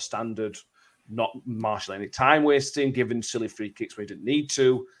a sort of standard, not marshalling any time wasting, giving silly free kicks where he didn't need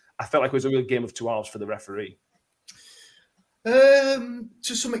to. I felt like it was a real game of 2 halves for the referee. To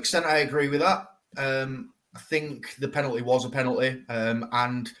some extent, I agree with that. I think the penalty was a penalty.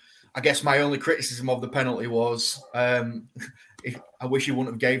 And I guess my only criticism of the penalty was I wish he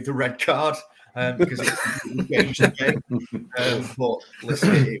wouldn't have gave the red card because it changed the game. But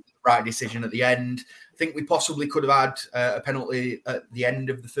listen, it was the right decision at the end. I think we possibly could have had a penalty at the end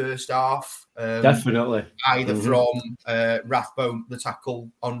of the first half. Definitely. Either from Rathbone, the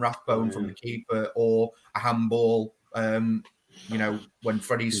tackle on Rathbone from the keeper, or a handball You know, when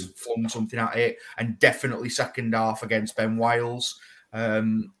Freddie's flung something at it, and definitely second half against Ben Wiles.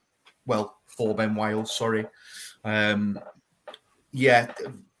 For Ben Wiles, sorry. Yeah,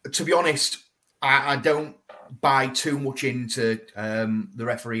 to be honest, I don't buy too much into the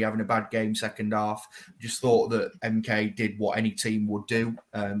referee having a bad game second half. Just thought that MK did what any team would do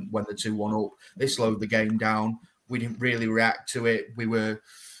when they're 2-1 up. They slowed the game down. We didn't really react to it. We were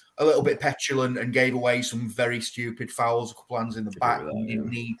a little bit petulant and gave away some very stupid fouls, a couple hands in the back. We didn't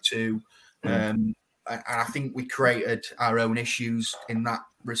need to. And I think we created our own issues in that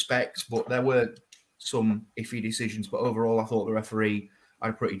respect, but there were some iffy decisions. But overall, I thought the referee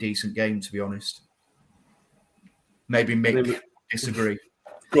had a pretty decent game, to be honest. Maybe Mick disagree.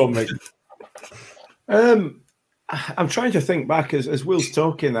 Go on, Mick. I'm trying to think back as Will's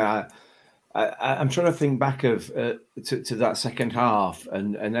talking there. I'm trying to think back of to that second half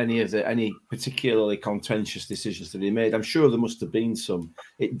and any particularly contentious decisions that he made. I'm sure there must have been some.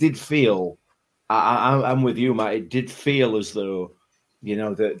 It did feel. I'm with you, Matt. It did feel as though, you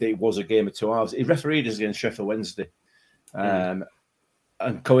know, that it was a game of 2 halves. He refereed us against Sheffield Wednesday, and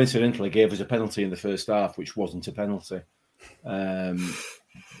coincidentally gave us a penalty in the first half, which wasn't a penalty. And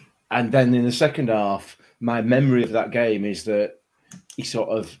then in the second half, my memory of that game is that he sort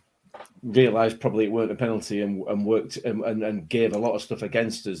of realised probably it weren't a penalty and worked and gave a lot of stuff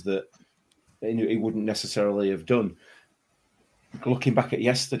against us that he wouldn't necessarily have done. Looking back at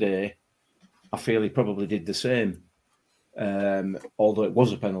yesterday, I feel he probably did the same. Although it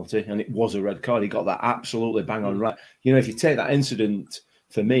was a penalty and it was a red card, he got that absolutely bang on right. You know, if you take that incident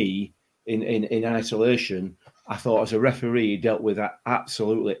for me in isolation, I thought as a referee he dealt with that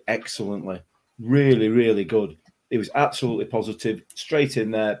absolutely excellently. Really, really good. It was absolutely positive, straight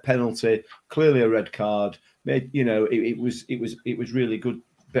in there, penalty, clearly a red card. Made, you know, it was really good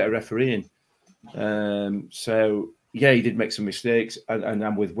bit of refereeing. So yeah, he did make some mistakes, and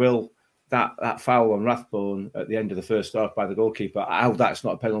I'm with Will. That foul on Rathbone at the end of the first half by the goalkeeper, how that's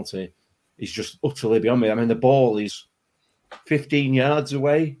not a penalty is just utterly beyond me. I mean, the ball is 15 yards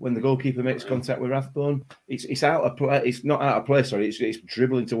away when the goalkeeper makes contact with Rathbone. It's out of play. It's not out of place. Sorry, it's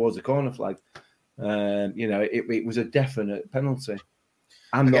dribbling towards the corner flag. You know, it was a definite penalty.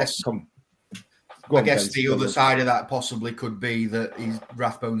 I guess the other side of that possibly could be that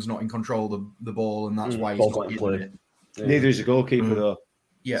Rathbone's not in control of the ball, and that's why he's not hitting it. Yeah. Neither is the goalkeeper though.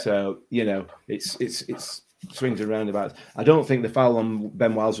 Yeah. So you know, it's swings and roundabouts. I don't think the foul on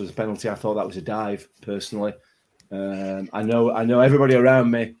Ben Wiles was a penalty. I thought that was a dive, personally. I know everybody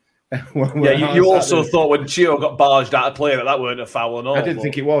around me. You also thought when Chio got barged out of play that weren't a foul at all. I didn't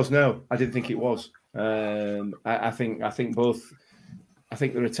think it was. No, I didn't think it was. I think both. I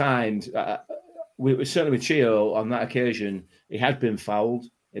think there are times. Certainly with Chio on that occasion, he had been fouled.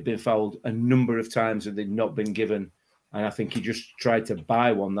 He'd been fouled a number of times and they'd not been given. And I think he just tried to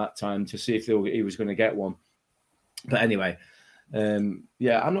buy one that time to see if he was going to get one. But anyway, I'm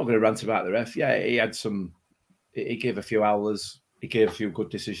not going to rant about the ref. Yeah, he had some. He gave a few hours. He gave a few good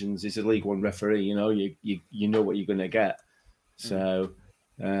decisions. He's a League One referee. You know, you know what you're going to get. So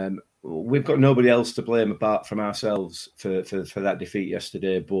we've got nobody else to blame apart from ourselves for that defeat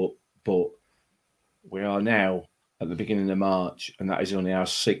yesterday. But we are now at the beginning of March, and that is only our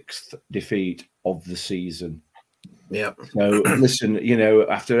 6th defeat of the season. Yeah. So listen, you know,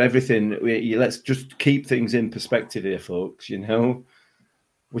 after everything, let's just keep things in perspective here, folks. You know,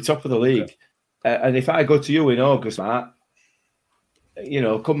 we're top of the league, and if I go to you in August, Matt, you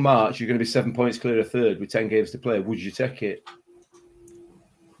know, come March, you're going to be 7 points clear of third with 10 games to play. Would you take it?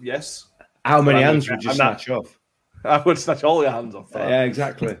 Yes. How many hands would you snatch off? I would snatch all your hands off that. Yeah,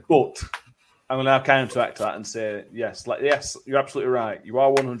 exactly. But I'm going to now counteract that and say yes. Yes, you're absolutely right. You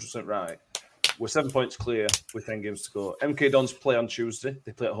are 100% right. We're 7 points clear with 10 games to go. MK Dons play on Tuesday.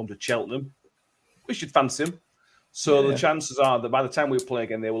 They play at home to Cheltenham. We should fancy them. So the chances are that by the time we play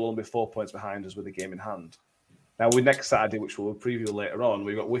again, they will only be 4 points behind us with the game in hand. Now, with next Saturday, which we'll preview later on,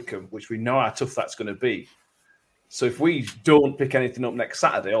 we've got Wickham, which we know how tough that's going to be. So if we don't pick anything up next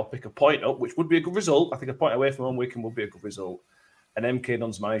Saturday or pick a point up, which would be a good result, I think a point away from home Wickham would be a good result, and MK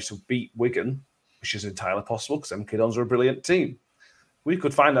Dons manage to beat Wigan, which is entirely possible because MK Dons are a brilliant team, we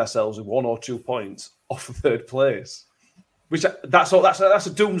could find ourselves with 1 or 2 points off of third place. Which that's a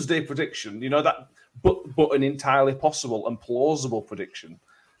doomsday prediction, you know, that but an entirely possible and plausible prediction.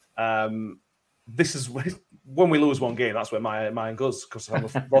 This is when we lose one game, that's where my mind goes because I'm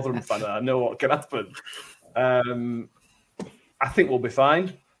a Rotherham fan and I know what can happen. I think we'll be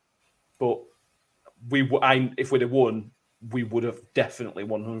fine, but if we'd have won, we would have definitely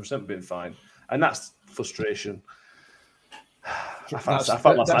 100% been fine, and that's frustration. That's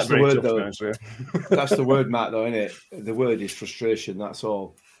the word, though. That's the word, Matt, though, isn't it? The word is frustration. That's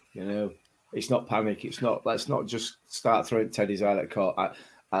all. You know, it's not panic. It's not. Let's not just start throwing teddies out at court.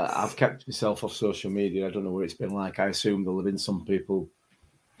 I've kept myself off social media. I don't know what it's been like. I assume there'll have been some people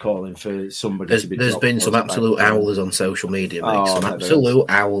calling for somebody. There's been some absolute owlers on social media, mate. Some absolute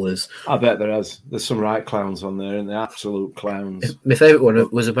owlers. I bet there has. There's some right clowns on there, and the absolute clowns. My favourite one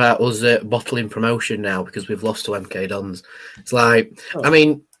was about us bottling promotion now because we've lost to MK Dons. It's like, I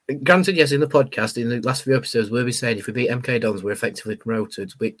mean, granted, yes, in the podcast, in the last few episodes, we'll be saying if we beat MK Dons, we're effectively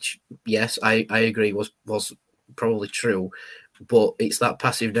promoted, which, yes, I agree was probably true. But it's that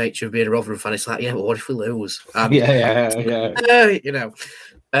passive nature of being a Rotherham fan. It's like, yeah, but what if we lose? And, you know.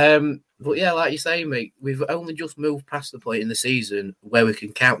 But yeah, like you say, mate, we've only just moved past the point in the season where we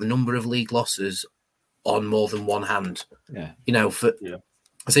can count the number of league losses on more than one hand. Yeah. You know,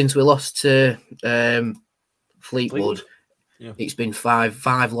 since we lost to Fleetwood. Yeah. It's been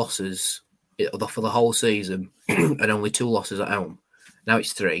five losses for the whole season and only 2 losses at home. Now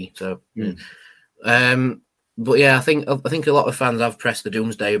it's 3. So, but yeah, I think a lot of fans have pressed the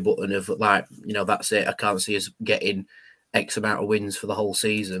doomsday button of like, you know, that's it. I can't see us getting X amount of wins for the whole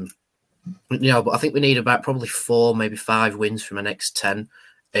season. You know, but I think we need about probably 4, maybe 5 wins from the next 10.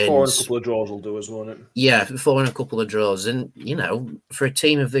 And 4 and a couple of draws will do as well, won't it? Yeah, 4 and a couple of draws. And, you know, for a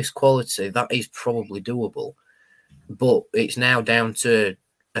team of this quality, that is probably doable. But it's now down to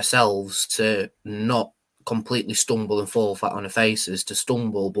ourselves to not completely stumble and fall flat on our faces, to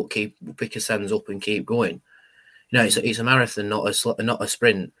stumble but pick our sends up and keep going. You know, it's a marathon, not a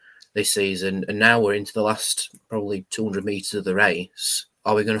sprint this season. And now we're into the last probably 200 metres of the race.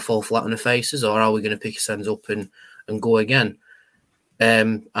 Are we going to fall flat on our faces, or are we going to pick our sends up and go again?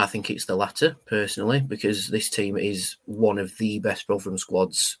 I think it's the latter, personally, because this team is one of the best Rotherham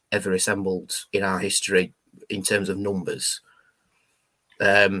squads ever assembled in our history in terms of numbers.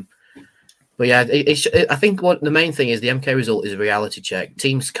 But yeah, I think what the main thing is, the MK result is a reality check.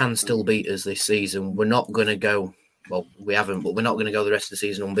 Teams can still beat us this season. We're not going to go, well, we haven't, but we're not going to go the rest of the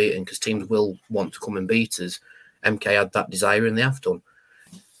season unbeaten because teams will want to come and beat us. MK had that desire and they have done.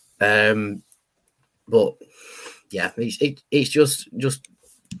 But yeah, it's just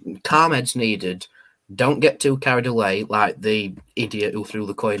calm heads needed. Don't get too carried away like the idiot who threw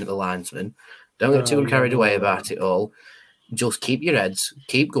the coin at the linesman. Don't get too carried away about it all. Just keep your heads,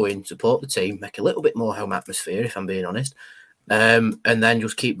 keep going, support the team, make a little bit more home atmosphere, if I'm being honest, and then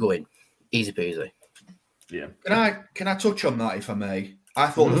just keep going. Easy peasy. Yeah. Can I touch on that, if I may? I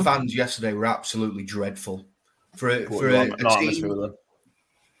thought the fans yesterday were absolutely dreadful. For a team.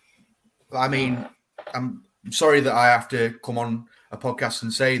 I mean, I'm sorry that I have to come on a podcast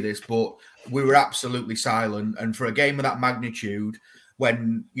and say this, but we were absolutely silent. And for a game of that magnitude,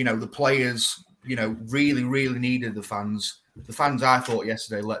 when, you know, the players, you know, really, really needed the fans I thought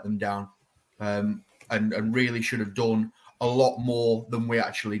yesterday let them down, and really should have done a lot more than we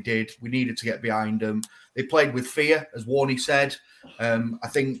actually did. We needed to get behind them. They played with fear, as Warney said. I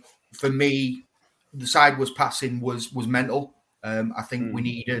think for me, the sideways passing was mental. I think we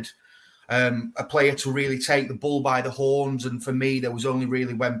needed a player to really take the bull by the horns. And for me, there was only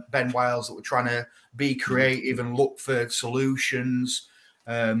really when Ben Wiles that were trying to be creative and look for solutions.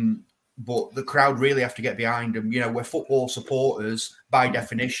 But the crowd really have to get behind them. You know, we're football supporters by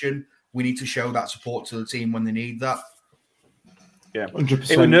definition. We need to show that support to the team when they need that. Yeah,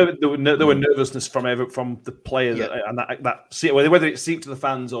 100%. There were nervousness from the players, and that whether it seeped to the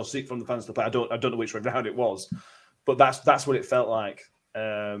fans or seeped from the fans to the player. I don't know which way round it was, but that's what it felt like.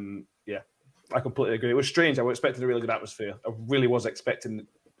 Yeah, I completely agree. It was strange. I was expecting a really good atmosphere. I really was expecting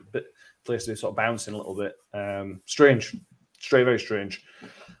the place to be sort of bouncing a little bit. Strange, very strange.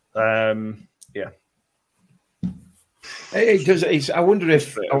 Yeah. It does. I wonder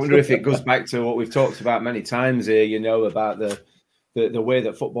if it goes back to what we've talked about many times here. You know, about the way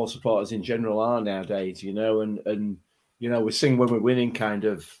that football supporters in general are nowadays. You know, and you know, we're seeing when we're winning kind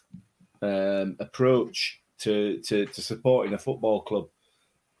of approach to supporting a football club.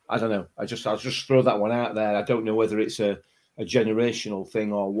 I don't know. I'll just throw that one out there. I don't know whether it's a generational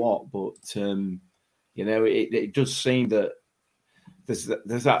thing or what, but you know, it does seem that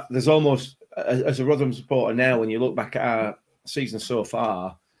there's almost, as a Rotherham supporter now, when you look back at our season so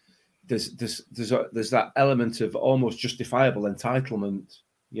far, there's that element of almost justifiable entitlement.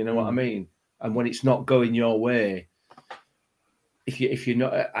 You know what I mean? And when it's not going your way, if you're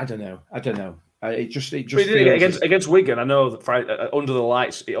not, I don't know. It just feels against Wigan. I know that under the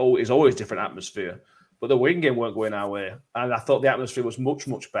lights, it is always different atmosphere. But the Wigan game weren't going our way, and I thought the atmosphere was much,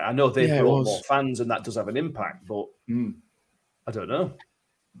 much better. I know they brought more fans, and that does have an impact. But I don't know.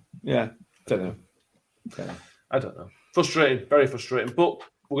 Yeah, I don't know. I don't know. Frustrating, very frustrating. But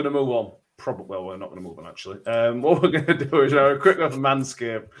we're going to move on. Probably, well, we're not going to move on, actually. What we're going to do is a quick one for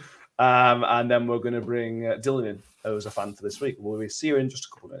Manscaped, and then we're going to bring Dylan in, who's a fan for this week. We'll see you in just a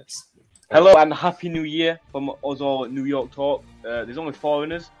couple of minutes. Hello and Happy New Year from us all at New York Talk. There's only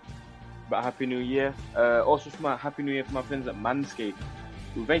foreigners, but Happy New Year. Also, from a Happy New Year from my friends at Manscaped,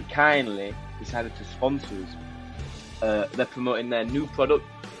 who very kindly decided to sponsor us. They're promoting their new product,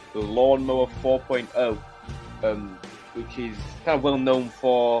 the Lawnmower 4.0, which is kind of well known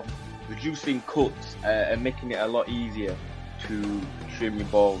for reducing cuts and making it a lot easier to trim your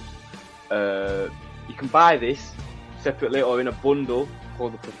balls. You can buy this separately or in a bundle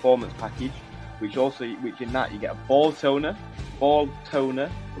called the Performance Package, which in that you get a ball toner, and ball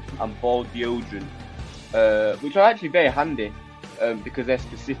deodorant, which are actually very handy because they're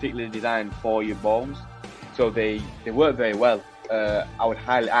specifically designed for your balls, so they work very well. I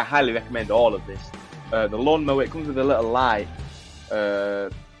highly recommend all of this. The lawnmower, it comes with a little light.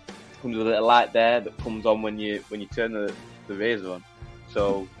 Comes with a little light there that comes on when you turn the razor on.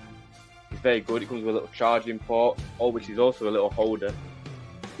 So it's very good. It comes with a little charging port, which is also a little holder.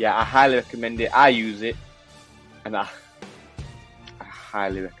 Yeah, I highly recommend it. I use it, and I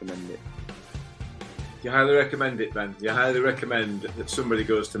highly recommend it. You highly recommend it, Ben. You highly recommend that somebody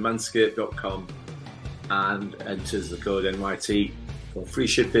goes to manscaped.com and enters the code NYT for free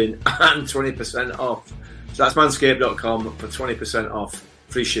shipping and 20% off. So that's manscaped.com for 20% off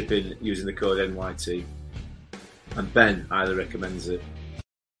free shipping using the code NYT. And Ben highly recommends it.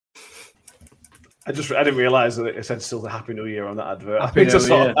 I didn't realise that it said still the Happy New Year on that advert. Happy New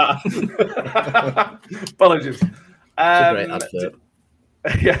Year. Apologies. It's a great advert.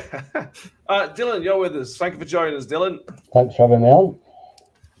 Yeah. Dylan, you're with us. Thank you for joining us, Dylan. Thanks for having me on.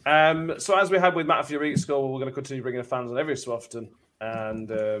 So as we had with Matt a few weeks ago, we're going to continue bringing the fans on every so often and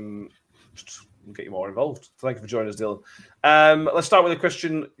get you more involved. So thank you for joining us, Dylan. Let's start with a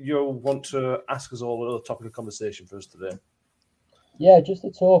question you want to ask us all, another topic of conversation for us today. Yeah, just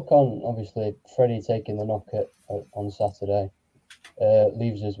to talk on, obviously, Freddie taking the knock on Saturday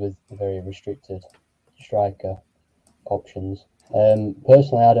leaves us with very restricted striker options.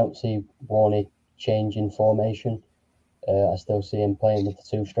 Personally, I don't see Warney changing formation. I still see him playing with the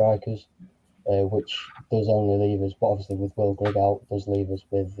two strikers, which does only leave us, but obviously with Will Grigg out, does leave us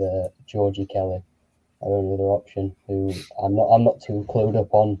with Georgie Kelly, our only other option, who I'm not too clued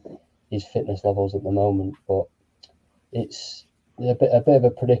up on his fitness levels at the moment, but it's a bit of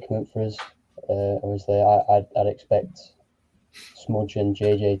a predicament for us. Obviously, I'd expect Smudge and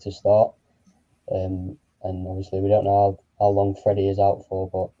JJ to start, and obviously we don't know how long Freddie is out for,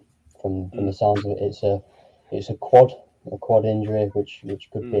 but from the sounds of it, it's a quad injury, which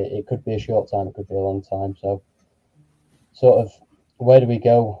could be a short time, it could be a long time. So, sort of, where do we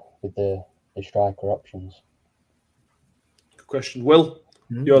go with the striker options? Good question, Will.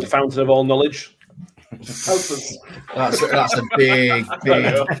 You're the fountain of all knowledge. That's a big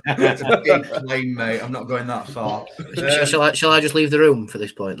claim, mate. I'm not going that far. Shall I just leave the room for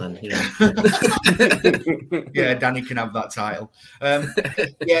this point then? You know? Yeah, Danny can have that title.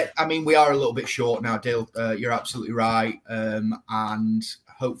 Yeah, I mean, we are a little bit short now, Dale. You're absolutely right, and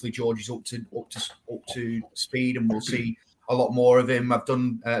hopefully George is up to speed, and we'll see a lot more of him. I've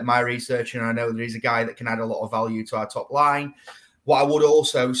done my research, and I know that he's a guy that can add a lot of value to our top line. What I would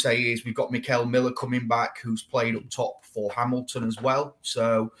also say is we've got Mikael Miller coming back, who's played up top for Hamilton as well.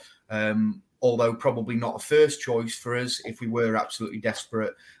 So, although probably not a first choice for us, if we were absolutely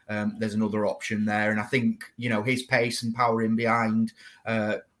desperate, there's another option there. And I think, his pace and power in behind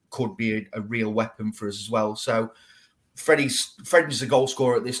could be a real weapon for us as well. So, Freddie's a goal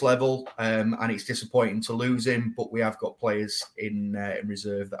scorer at this level, and it's disappointing to lose him, but we have got players in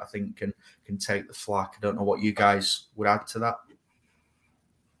reserve that I think can take the flak. I don't know what you guys would add to that.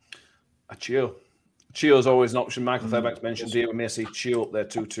 Chio's always an option. Michael Fairbanks mentioned here. We may see Chio up there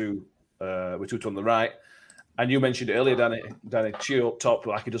 2-2 with 2-2 on the right. And you mentioned it earlier, Danny, Chio up top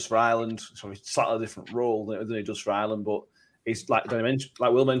like he does for Ireland. So he's slightly different role than he does for Ireland, but he's like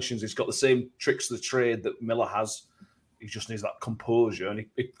Will mentions, he's got the same tricks of the trade that Miller has. He just needs that composure, and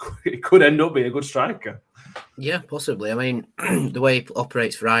it could end up being a good striker. Yeah, possibly. I mean, the way he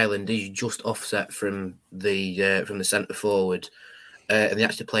operates for Ireland is just offset from the centre forward. And they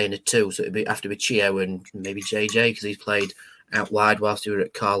actually play in a two, so it'd have to be Chio and maybe JJ because he's played out wide whilst he were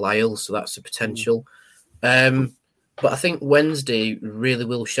at Carlisle, so that's a potential. But I think Wednesday really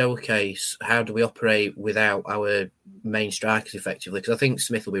will showcase how do we operate without our main strikers effectively, because I think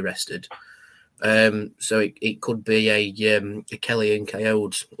Smith will be rested. So it could be a Kelly and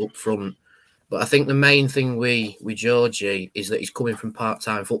Coyotes up front. But I think the main thing with Georgie is that he's coming from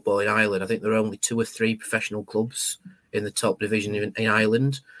part-time football in Ireland. I think there are only 2 or 3 professional clubs in the top division in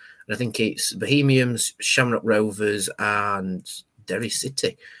Ireland. And I think it's Bohemians, Shamrock Rovers, and Derry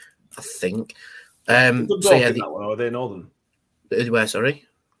City, I think. Dundalk So yeah, in that one, or are they Northern? Where, sorry?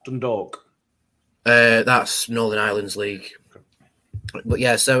 Dundalk. That's Northern Ireland's league. But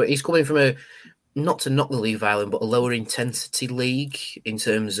yeah, so he's coming from a, not to knock the League of Ireland, but a lower intensity league in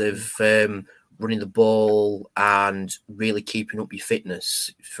terms of running the ball and really keeping up your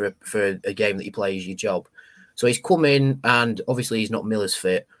fitness for a game that you play as your job. So he's come in, and obviously he's not Miller's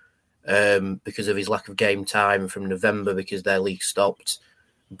fit because of his lack of game time from November because their league stopped.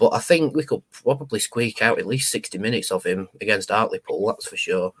 But I think we could probably squeak out at least 60 minutes of him against Hartlepool, that's for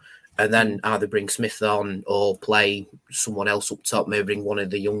sure. And then either bring Smith on or play someone else up top, maybe bring one of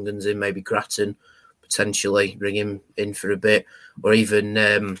the young guns in, maybe Grattan, potentially bring him in for a bit, or even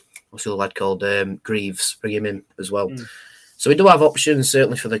what's the other lad called, Greaves, bring him in as well. So we do have options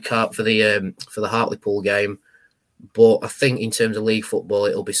certainly for the Hartlepool game, but I think in terms of league football,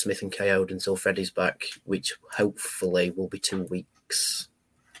 it'll be Smith and KO'd until Freddie's back, which hopefully will be 2 weeks.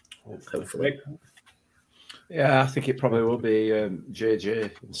 Hopefully. Yeah, I think it probably will be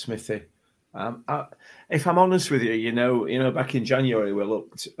JJ and Smithy. If I'm honest with you, you know, back in January we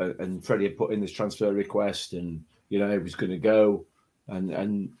looked and Freddie had put in this transfer request, and he was going to go,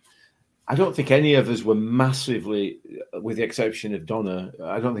 and I don't think any of us were massively, with the exception of Donna,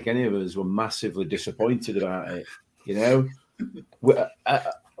 I don't think any of us were massively disappointed about it.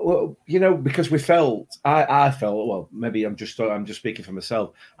 Because we felt, I felt, well, maybe I'm just speaking for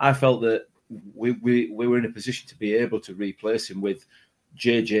myself. I felt that we were in a position to be able to replace him with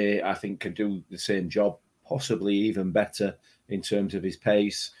JJ. I think can do the same job, possibly even better in terms of his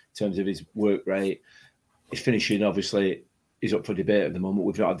pace, in terms of his work rate. His finishing, obviously, is up for debate at the moment.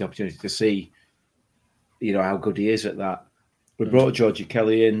 We've not had the opportunity to see, how good he is at that. We brought Georgie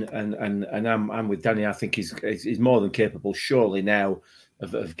Kelly in, and I'm with Danny. I think he's more than capable, surely now,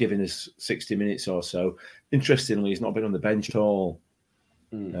 of giving us 60 minutes or so. Interestingly, he's not been on the bench at all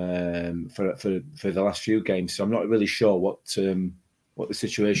for the last few games. So I'm not really sure what the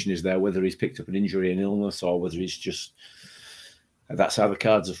situation is there, whether he's picked up an injury, an illness, or whether he's just, that's how the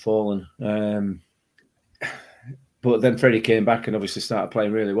cards have fallen. But then Freddie came back and obviously started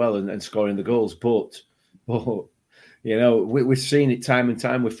playing really well and scoring the goals. But we've seen it time and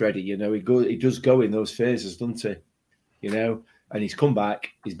time with Freddie. He does go in those phases, doesn't he? And he's come back,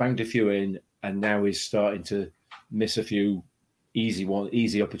 he's banged a few in, and now he's starting to miss a few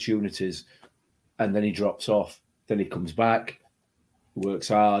easy opportunities, and then he drops off. Then he comes back, works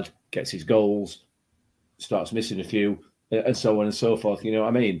hard, gets his goals, starts missing a few, and so on and so forth. You know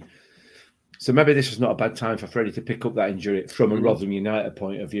what I mean? So maybe this was not a bad time for Freddie to pick up that injury from a Rotherham United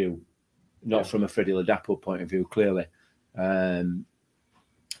point of view, not from a Freddie Ladapo point of view, clearly. And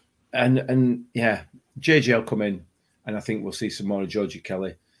JJ will come in, and I think we'll see some more of Georgie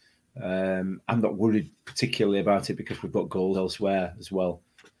Kelly. I'm not worried particularly about it because we've got goals elsewhere as well.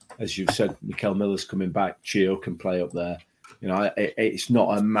 As you've said, Mikel Miller's coming back. Chio can play up there. It's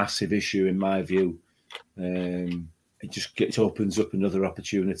not a massive issue in my view. It opens up another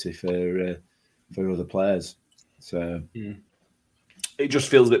opportunity for other players. So it just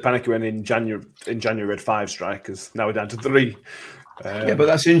feels a bit panicky when in January we had 5 strikers. Now we're down to 3. But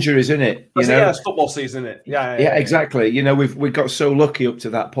that's injuries, isn't it? It's football season, isn't it? Yeah, exactly. We got so lucky up to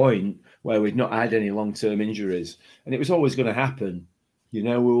that point where we'd not had any long-term injuries, and it was always going to happen. We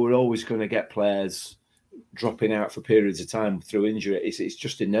were always going to get players dropping out for periods of time through injury. It's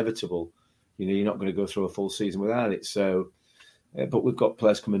just inevitable. You're not going to go through a full season without it. So, but we've got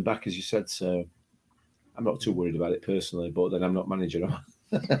players coming back, as you said. So, I'm not too worried about it personally. But then I'm not manager.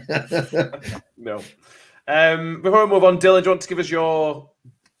 No. Before we move on, Dylan, do you want to give us your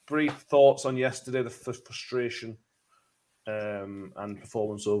brief thoughts on yesterday, the frustration and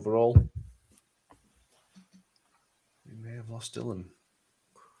performance overall? We may have lost Dylan.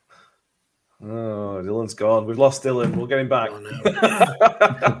 Oh, Dylan's gone. We've lost Dylan. We'll get him back. Oh,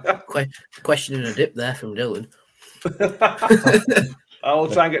 no. Questioning a dip there from Dylan. I'll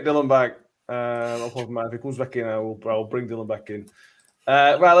try and get Dylan back. If he comes back in, I'll bring Dylan back in.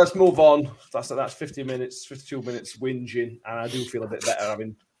 Right, let's move on. That's 52 minutes whinging, and I do feel a bit better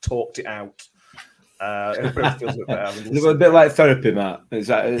having talked it out. It feels a bit better. It's a bit like therapy, Matt. Is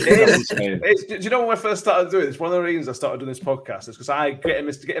that what you're saying? Do you know when I first started doing this? One of the reasons I started doing this podcast is because I get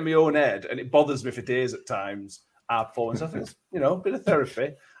in my own head, and it bothers me for days at times. Our performance, I think it's a bit of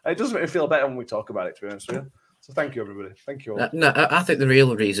therapy. And it does make me feel better when we talk about it. To be honest with you. So thank you, everybody. Thank you all. No, I think the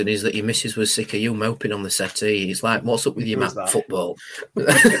real reason is that your missus was sick of you moping on the settee. It's like, what's up with your Matt football? There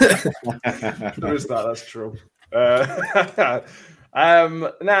is that. That's true.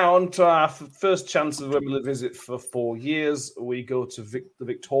 Now, on to our first chance of Wembley visit for 4 years. We go to the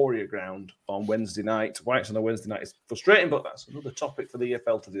Victoria Ground on Wednesday night. White's on a Wednesday night is frustrating, but that's another topic for the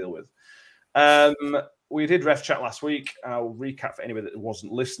EFL to deal with. We did ref chat last week. I'll recap for anybody that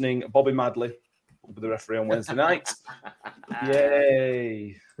wasn't listening. Bobby Madley will be the referee on Wednesday night.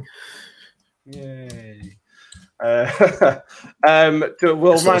 Yay. Yay. We'll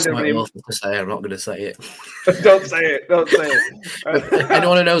remind everybody. To say, I'm not going to say it. Don't say it. Don't say it.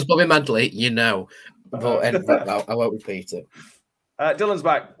 Anyone who knows Bobby Madley, you know. But I won't repeat it. Dylan's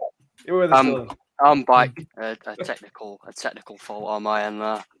back. You were with us, Dylan. I'm back. A technical fault on my end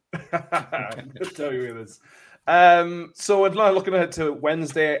there. Good to you with us. So we're now looking ahead to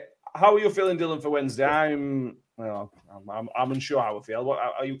Wednesday. How are you feeling, Dylan, for Wednesday? I'm unsure how I feel.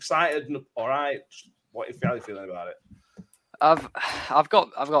 Are you excited? All right. How are you feeling about it? I've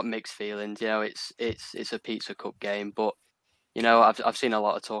got mixed feelings. You know, it's a Pizza Cup game, but you know, I've seen a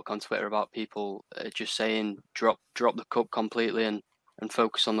lot of talk on Twitter about people just saying drop the cup completely and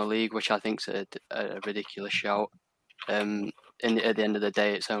focus on the league, which I think's a ridiculous shout. At the end of the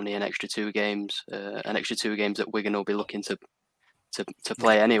day, it's only an extra 2 games that Wigan will be looking to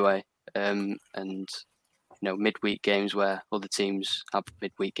play anyway. And you know, midweek games where other teams have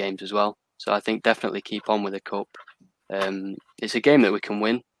midweek games as well. So I think definitely keep on with the cup. It's a game that we can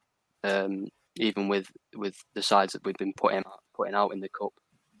win, even with the sides that we've been putting out in the cup.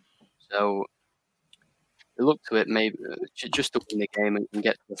 So we look to it maybe just to win the game and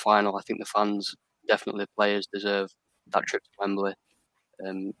get to the final. I think the fans, definitely players, deserve that trip to Wembley.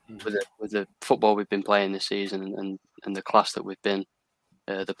 With the football we've been playing this season and the class that we've been,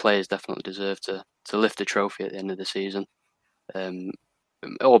 the players definitely deserve to lift the trophy at the end of the season.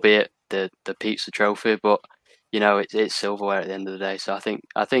 Albeit the pizza trophy, but you know it's silverware at the end of the day. So I think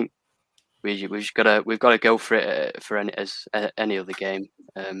we've got to go for it for any other game,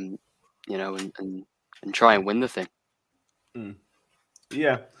 you know, and try and win the thing.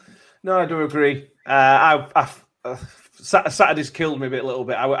 Yeah, no, I do agree. Saturday's killed me a little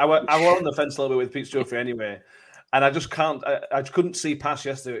bit. I was on the fence a little bit with pizza trophy anyway, and I just can't. I couldn't see past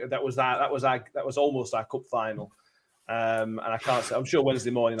yesterday. That was almost our cup final. And I can't say. I'm sure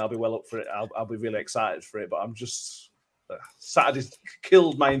Wednesday morning I'll be well up for it. I'll be really excited for it. But I'm just Saturday's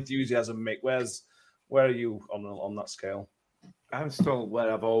killed my enthusiasm, Mick. Where are you on that scale? I'm still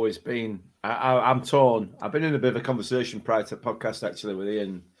where I've always been. I'm torn. I've been in a bit of a conversation prior to the podcast actually with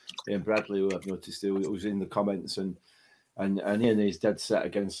Ian Bradley, who I've noticed who was in the comments, and Ian is dead set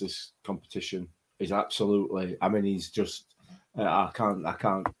against this competition. He's absolutely. I mean, he's just. I can't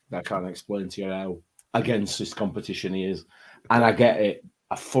explain to you how against this competition he is, and I get it.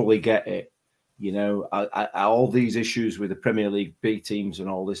 I fully get it. You know, I all these issues with the Premier League B teams and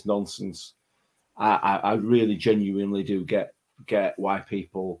all this nonsense. I really genuinely do get why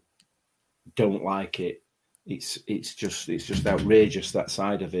people don't like it. It's just outrageous, that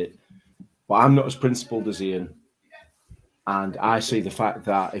side of it. But I'm not as principled as Ian, and I see the fact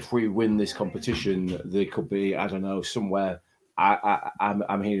that if we win this competition, there could be, I don't know, somewhere.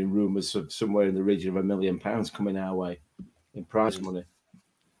 I'm hearing rumours of somewhere in the region of £1 million coming our way in prize money.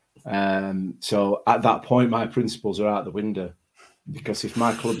 So at that point, my principles are out the window, because if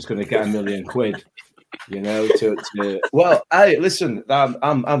my club's going to get £1 million, you know, well, hey, listen,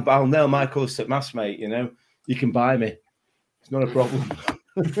 I'll nail my colours to mass, mate. You know, you can buy me; it's not a problem.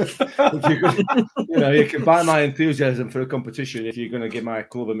 You can buy my enthusiasm for a competition if you're going to give my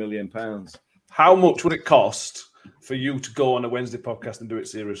club £1 million. How much would it cost for you to go on a Wednesday podcast and do it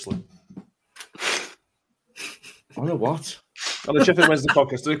seriously? On a what? On the Sheffield Wednesday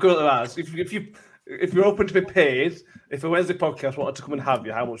podcast. So if you're open to be paid, if a Wednesday podcast wanted to come and have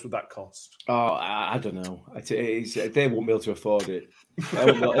you, how much would that cost? Oh, I don't know. They won't be able to afford it. If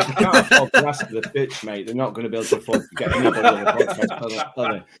they can't afford the rest of the pitch, mate, they're not going to be able to afford to get anybody on the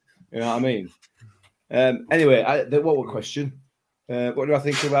podcast. You know what I mean? Anyway, what was the question? What do I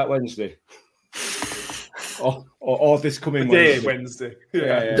think about Wednesday? Or this coming Wednesday.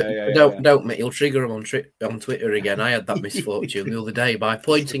 Yeah. Don't, mate. You'll trigger them on Twitter again. I had that misfortune the other day by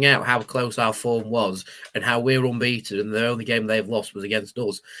pointing out how close our form was and how we're unbeaten, and the only game they've lost was against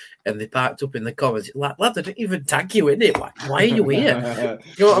us. And they parked up in the comments like, "Lad, I didn't even tag you in it. Why are you here?"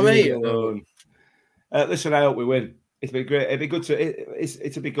 You know what I mean? Listen, I hope we win. It'd be great. It'd be good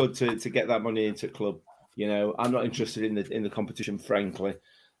to get that money into the club. You know, I'm not interested in the competition, frankly,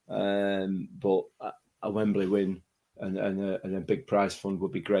 but a Wembley win and a big prize fund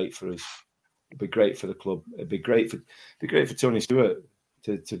would be great for us. It'd be great for the club. It'd be great for Tony Stewart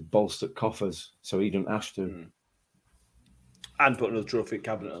to bolster coffers so he don't have to. And put another trophy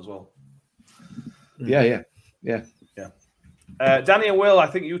cabinet as well. Yeah. Danny and Will, I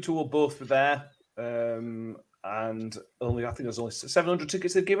think you two will both be there. And I think there's only 700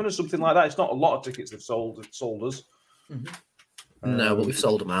 tickets they've given us, something like that. It's not a lot of tickets they've sold us. Mm-hmm. No, but we've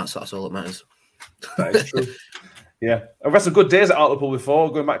sold them out, so that's all that matters. That is true. Yeah. I've had some good days at Hartlepool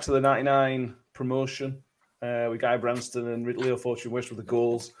before, going back to the 99 promotion with Guy Branston and Leo Fortune West with the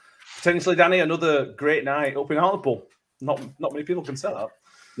goals. Potentially, Danny, another great night up in Hartlepool. Not many people can say that.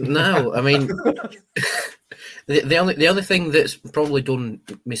 No, I mean, the only thing that's probably done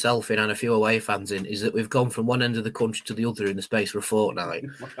myself in and a few away fans in is that we've gone from one end of the country to the other in the space of a fortnight.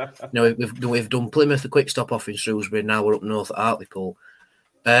 We've done Plymouth, a quick stop off in Shrewsbury, now we're up north at Hartlepool.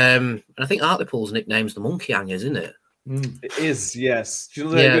 And I think Hartlepool's nickname's the Monkey Hangers, isn't it? It is, yes. You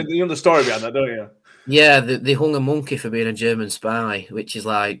know the story behind that, don't you? Yeah, they hung a monkey for being a German spy, which is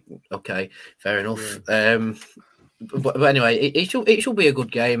like, okay, fair enough. Yeah. But anyway, it should be a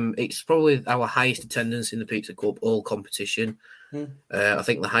good game. It's probably our highest attendance in the Pizza Cup all competition. I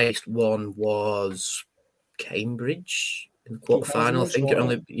think the highest one was Cambridge in the quarterfinal. I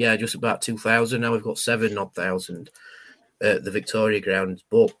think just about 2,000. Now we've got 7,000 at the Victoria Ground.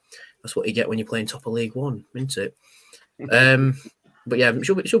 But that's what you get when you're playing top of League One, isn't it? But yeah,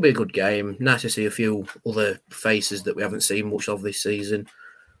 it should be a good game. Nice to see a few other faces that we haven't seen much of this season.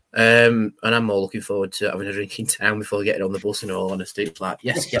 And I'm more looking forward to having a drink in town before getting on the bus, in all honesty. It's like,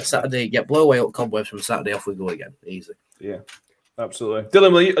 yes, Saturday, blow away up cobwebs from Saturday, off we go again. Easy. Yeah, absolutely.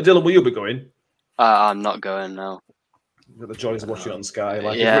 Dylan, will you be going? I'm not going, no. You've got the joys of watching on Sky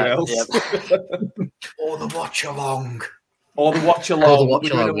like everyone else. Or the watch along. We're doing a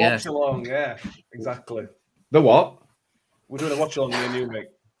watch along, yeah, exactly. The what? We're doing a watch along with you,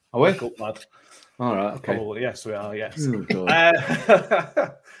 mate. Are we? Up, lad. All right, okay. Probably, yes, we are, yes.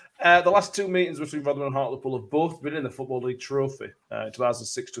 Oh, the last two meetings between Rotherham and Hartlepool have both been in the Football League Trophy,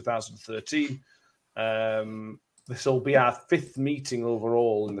 2006-2013. This will be our fifth meeting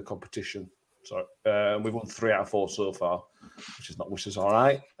overall in the competition. So we've won 3 out of 4 so far, which is all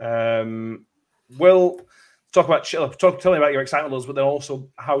right. We'll tell me about your excitement levels, but then also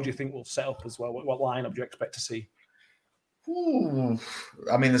how do you think we'll set up as well? What lineup do you expect to see? Ooh,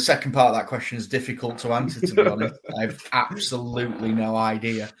 I mean, the second part of that question is difficult to answer, to be honest. I have absolutely no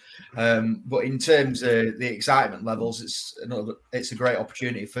idea. But in terms of the excitement levels, it's a great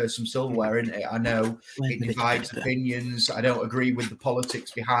opportunity for some silverware, isn't it? I know it divides opinions. I don't agree with the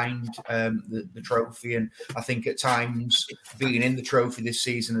politics behind the trophy, and I think at times being in the trophy this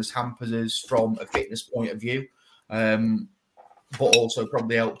season has hampered us from a fitness point of view, but also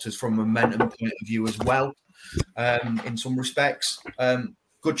probably helped us from a momentum point of view as well. In some respects,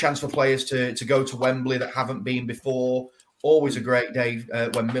 good chance for players to go to Wembley that haven't been before. Always a great day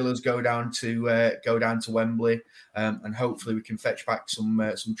when Millers go down to Wembley, and hopefully we can fetch back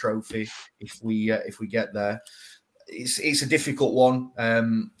some trophy if we get there. It's a difficult one.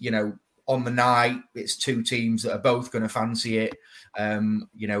 On the night, it's two teams that are both going to fancy it.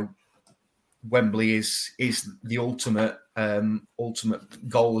 Wembley is the ultimate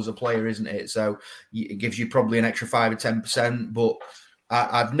goal as a player, isn't it? So it gives you probably an extra 5 or 10%, but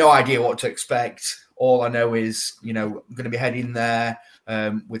I have no idea what to expect. All I know is, I'm going to be heading there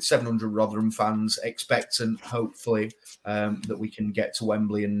with 700 Rotherham fans, expectant, hopefully, that we can get to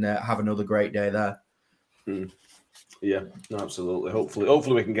Wembley and have another great day there. Yeah, absolutely.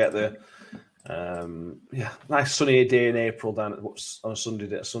 Hopefully we can get there. Nice sunny day in April down on a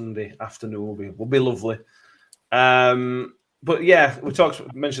Sunday afternoon will be lovely. But yeah,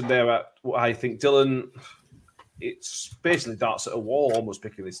 mentioned there about what I think, Dylan. It's basically darts at a wall, almost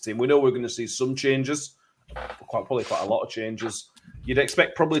picking this team. We know we're going to see some changes, probably quite a lot of changes. You'd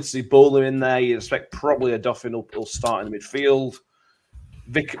expect probably to see Bowler in there. You'd expect probably a Duffin will start in the midfield.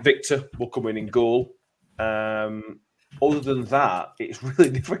 Victor will come in goal. Other than that, it's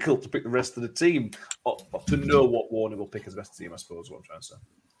really difficult to pick the rest of the team or to know what Warner will pick as the rest of the team, I suppose, is what I'm trying to say.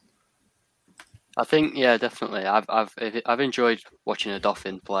 I think, yeah, definitely. I've enjoyed watching a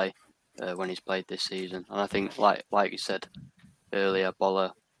Dauphin play when he's played this season. And I think, like you said earlier,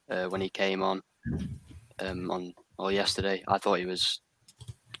 Boller, when he came on yesterday, I thought he was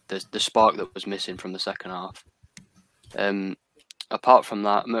the spark that was missing from the second half. Apart from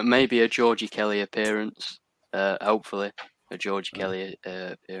that, maybe a Georgie Kelly appearance. Hopefully a George Kelly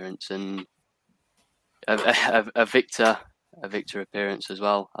appearance and a Victor appearance as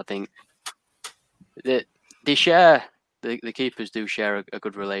well. I think they share the keepers do share a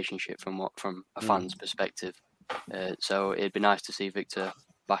good relationship from a fan's perspective. So it'd be nice to see Victor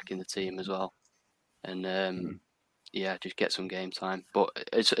back in the team as well, and just get some game time. But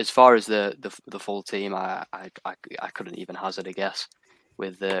as far as the full team, I couldn't even hazard a guess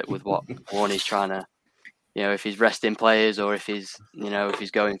with what Warney's trying to if he's resting players or if he's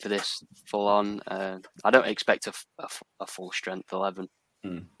going for this full on. I don't expect a full strength 11,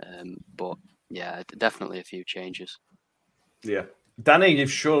 but yeah, definitely a few changes. Yeah, Danny,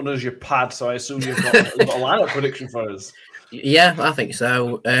 you've shown us your pad, so I assume you've got a lineup prediction for us. Yeah, I think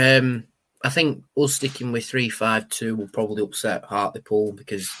so. I think us sticking with 3-5-2 will probably upset Hartlepool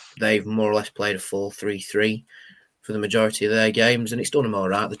because they've more or less played a 4-3-3 for the majority of their games, and it's done them all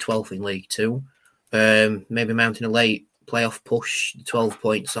right. They're 12th in League Two. Maybe mounting a late playoff push, 12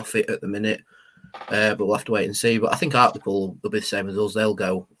 points off it at the minute, but we'll have to wait and see. But I think Hartlepool will be the same as us. They'll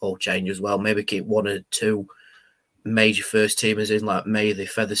go all change as well. Maybe keep one or two major first teamers in, like maybe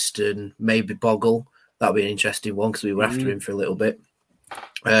Featherstone, maybe Bogle. That'll be an interesting one because we were after him for a little bit.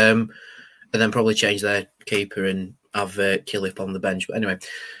 And then probably change their keeper and have Killip on the bench. But anyway,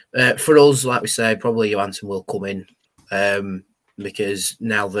 for us, like we say, probably Johansson will come in because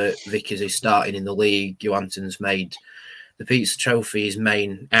now that Vickers is starting in the league, Johansson's made the Pizza Trophy his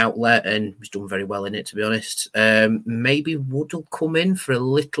main outlet and he's done very well in it, to be honest. Maybe Wood will come in for a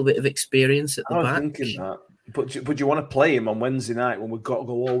little bit of experience at the back. I'm thinking that. But do you want to play him on Wednesday night when we've got to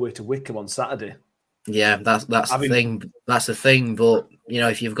go all the way to Wickham on Saturday? Yeah, that's the thing. That's the thing. But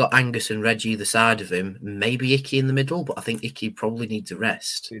if you've got Angus and Reggie either side of him, maybe Icky in the middle. But I think Icky probably needs a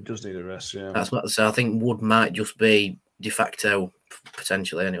rest. He does need a rest. Yeah, so I think Wood might just be de facto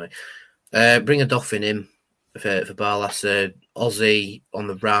potentially. Anyway, bring a Doffin in for Barlaser, Ozzy on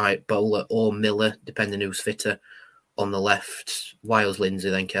the right, Bowler or Miller, depending who's fitter. On the left, Wiles, Lindsay,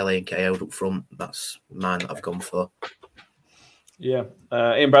 then Kelly and KO up front. That's mine that I've gone for. Yeah,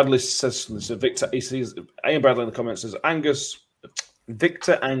 Ian Bradley says Victor. He sees Ian Bradley in the comments says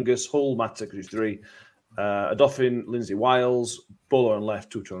Victor, Angus, Hull, Matic, who's 3, Adoffin, Lindsay, Wiles, Bowler on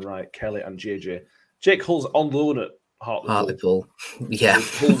left, Tutu on right, Kelly and JJ. Jake Hull's on loan at Hartlepool. Yeah,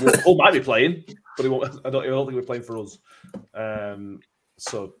 Hull might be playing, but he won't. I don't think we're playing for us.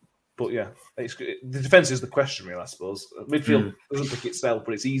 But yeah, the defence is the question, really, I suppose. Midfield doesn't pick itself,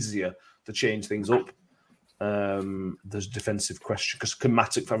 but it's easier to change things up. There's a defensive question because can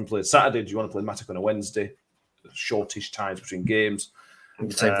Matic haven't played Saturday? Do you want to play Matic on a Wednesday? Shortish times between games.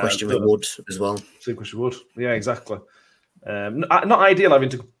 Same question with Wood as well. Same question with Wood. Yeah, exactly. Not ideal having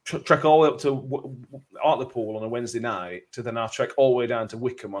to trek all the way up to Hartlepool on a Wednesday night to then our trek all the way down to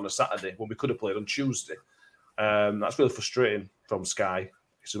Wickham on a Saturday when we could have played on Tuesday. That's really frustrating from Sky.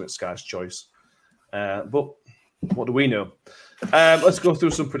 I assume it's Sky's choice. But what do we know? Let's go through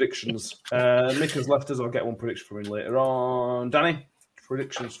some predictions. Mick has left us. I'll get one prediction from him later on. Danny,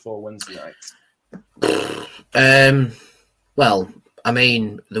 predictions for Wednesday night? Well, I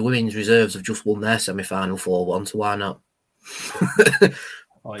mean, the women's reserves have just won their semi-final 4-1, so why not? I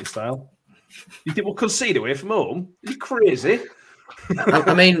like your style. You think we'll concede away from home? Are you crazy?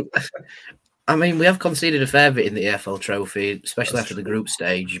 I mean, we have conceded a fair bit in the EFL Trophy, especially after the group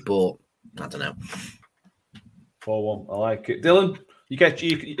stage, but I don't know. 4-1. I like it. Dylan, if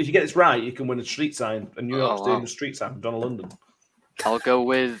you get this right, you can win a street sign, a New York Stadium street sign from Donald London. I'll go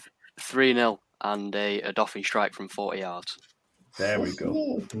with 3-0 and a Doffin strike from 40 yards. There we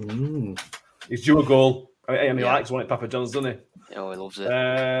go. He's due a goal. And he likes one at Papa John's, doesn't he? Oh, he loves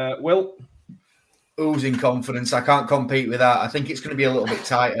it. Will? Oozing confidence. I can't compete with that. I think it's going to be a little bit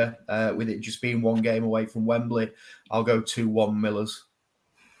tighter with it just being one game away from Wembley. I'll go 2-1 Millers.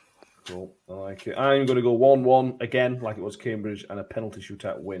 Cool. I like it. I'm going to go 1-1 again, like it was Cambridge, and a penalty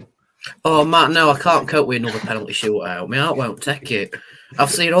shootout win. Oh, Matt, no, I can't cope with another penalty shootout. My heart won't take it.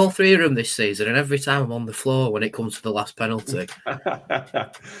 I've seen all 3 of them this season, and every time I'm on the floor when it comes to the last penalty.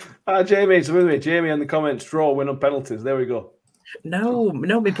 Jamie's with me. Jamie in the comments, draw, win on penalties. There we go. No,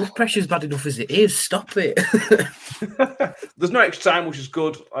 my blood pressure's bad enough as it is. Stop it. There's no extra time, which is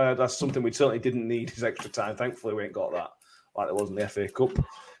good. That's something we certainly didn't need, is extra time. Thankfully, we ain't got that like there was in the FA Cup.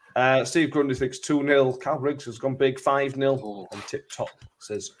 Steve Grundy thinks 2-0. Cal Briggs has gone big, 5-0. And Tip Top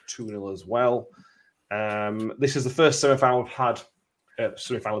says 2-0 as well. This is the first semi-final we've had.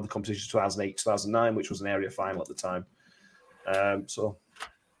 Semi-final of the competition 2008-2009, which was an area final at the time. So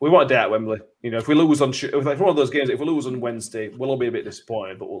we want a day at Wembley. If we lose on if one of those games, if we lose on Wednesday, we'll all be a bit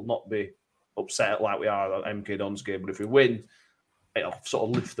disappointed, but we'll not be upset like we are at MK Dons game. But if we win, it'll sort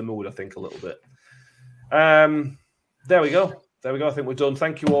of lift the mood, I think, a little bit. There we go. I think we're done.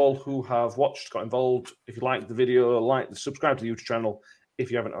 Thank you all who have watched, got involved. If you liked the video, subscribe to the YouTube channel.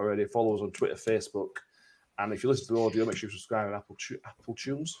 If you haven't already, follow us on Twitter, Facebook. And if you listen to the audio, make sure you subscribe on Apple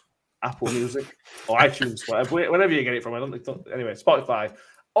Tunes, Apple Music, or iTunes, whatever you get it from. Anyway, Spotify,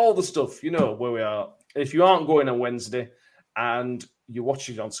 all the stuff, where we are. If you aren't going on Wednesday and you're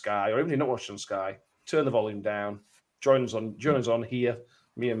watching on Sky, or even you're not watching on Sky, turn the volume down. Join us on here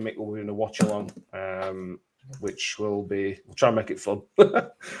me and Mick will be in a watch along, which we'll try and make it fun. I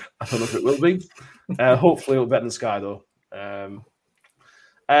don't know if it will be. Hopefully it'll be better than Sky though.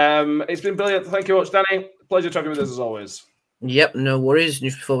 It's been brilliant. Thank you much, Danny. Pleasure to have you with us as always. Yep, no worries.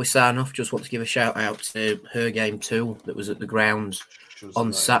 Just before we sign off, just want to give a shout out to Her Game 2 that was at the grounds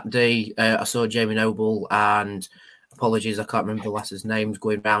on Saturday. I saw Jamie Noble and apologies, I can't remember the lass's names,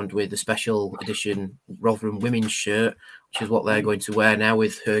 going round with the special edition Rotherham women's shirt, which is what they're going to wear now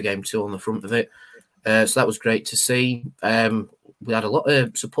with Her Game 2 on the front of it. So that was great to see. We had a lot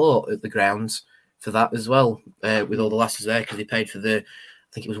of support at the grounds for that as well, with all the lasses there, because they paid for I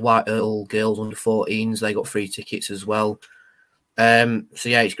think it was White Earl girls under 14s. They got free tickets as well. So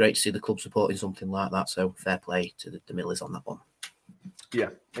yeah, it's great to see the club supporting something like that. So fair play to the Millers on that one. Yeah,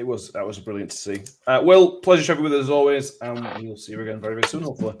 it was. That was brilliant to see. Will, pleasure to have you with us as always, and we'll see you again very, very soon,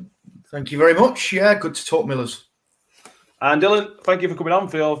 hopefully. Thank you very much. Yeah, good to talk Millers. And Dylan, thank you for coming on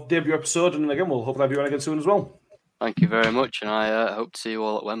for your debut episode, and again, we'll hopefully have you on again soon as well. Thank you very much, and I hope to see you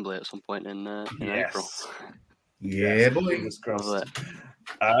all at Wembley at some point in April. Yeah, boy. Fingers crossed.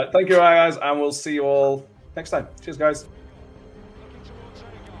 Thank you, guys, and we'll see you all next time. Cheers, guys.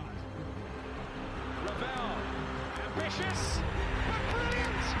 Ambitious, but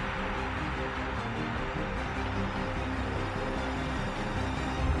brilliant.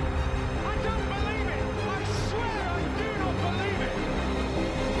 I don't believe it. I swear I do not believe it.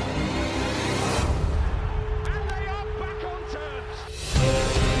 And they are back on terms.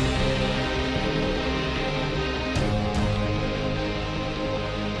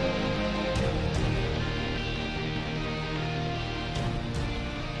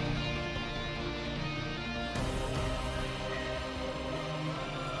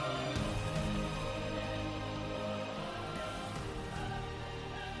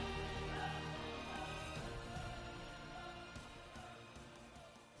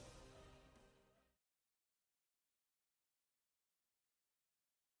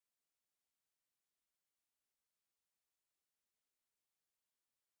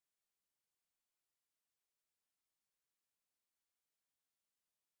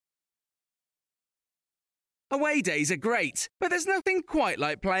 Away days are great, but there's nothing quite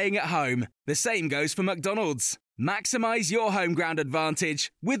like playing at home. The same goes for McDonald's. Maximise your home ground advantage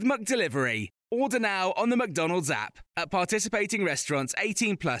with McDelivery. Order now on the McDonald's app. At participating restaurants,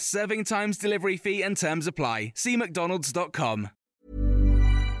 18 plus serving times, delivery fee and terms apply. See mcdonalds.com.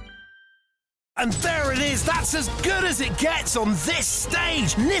 And there it is, that's as good as it gets on this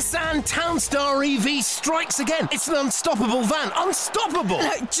stage. Nissan Townstar EV strikes again. It's an unstoppable van, unstoppable.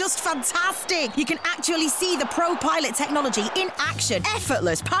 Just fantastic. You can actually see the ProPilot technology in action.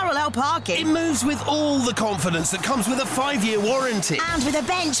 Effortless parallel parking. It moves with all the confidence that comes with a 5-year warranty. And with a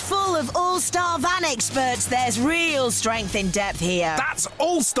bench full of all-star van experts, there's real strength in depth here. That's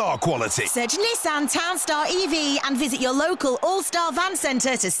all-star quality. Search Nissan Townstar EV and visit your local all-star van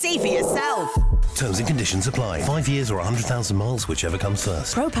centre to see for yourself. Terms and conditions apply. 5 years or 100,000 miles, whichever comes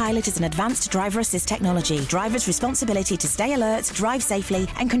first. ProPilot is an advanced driver assist technology. Driver's responsibility to stay alert, drive safely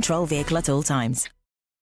and control vehicle at all times.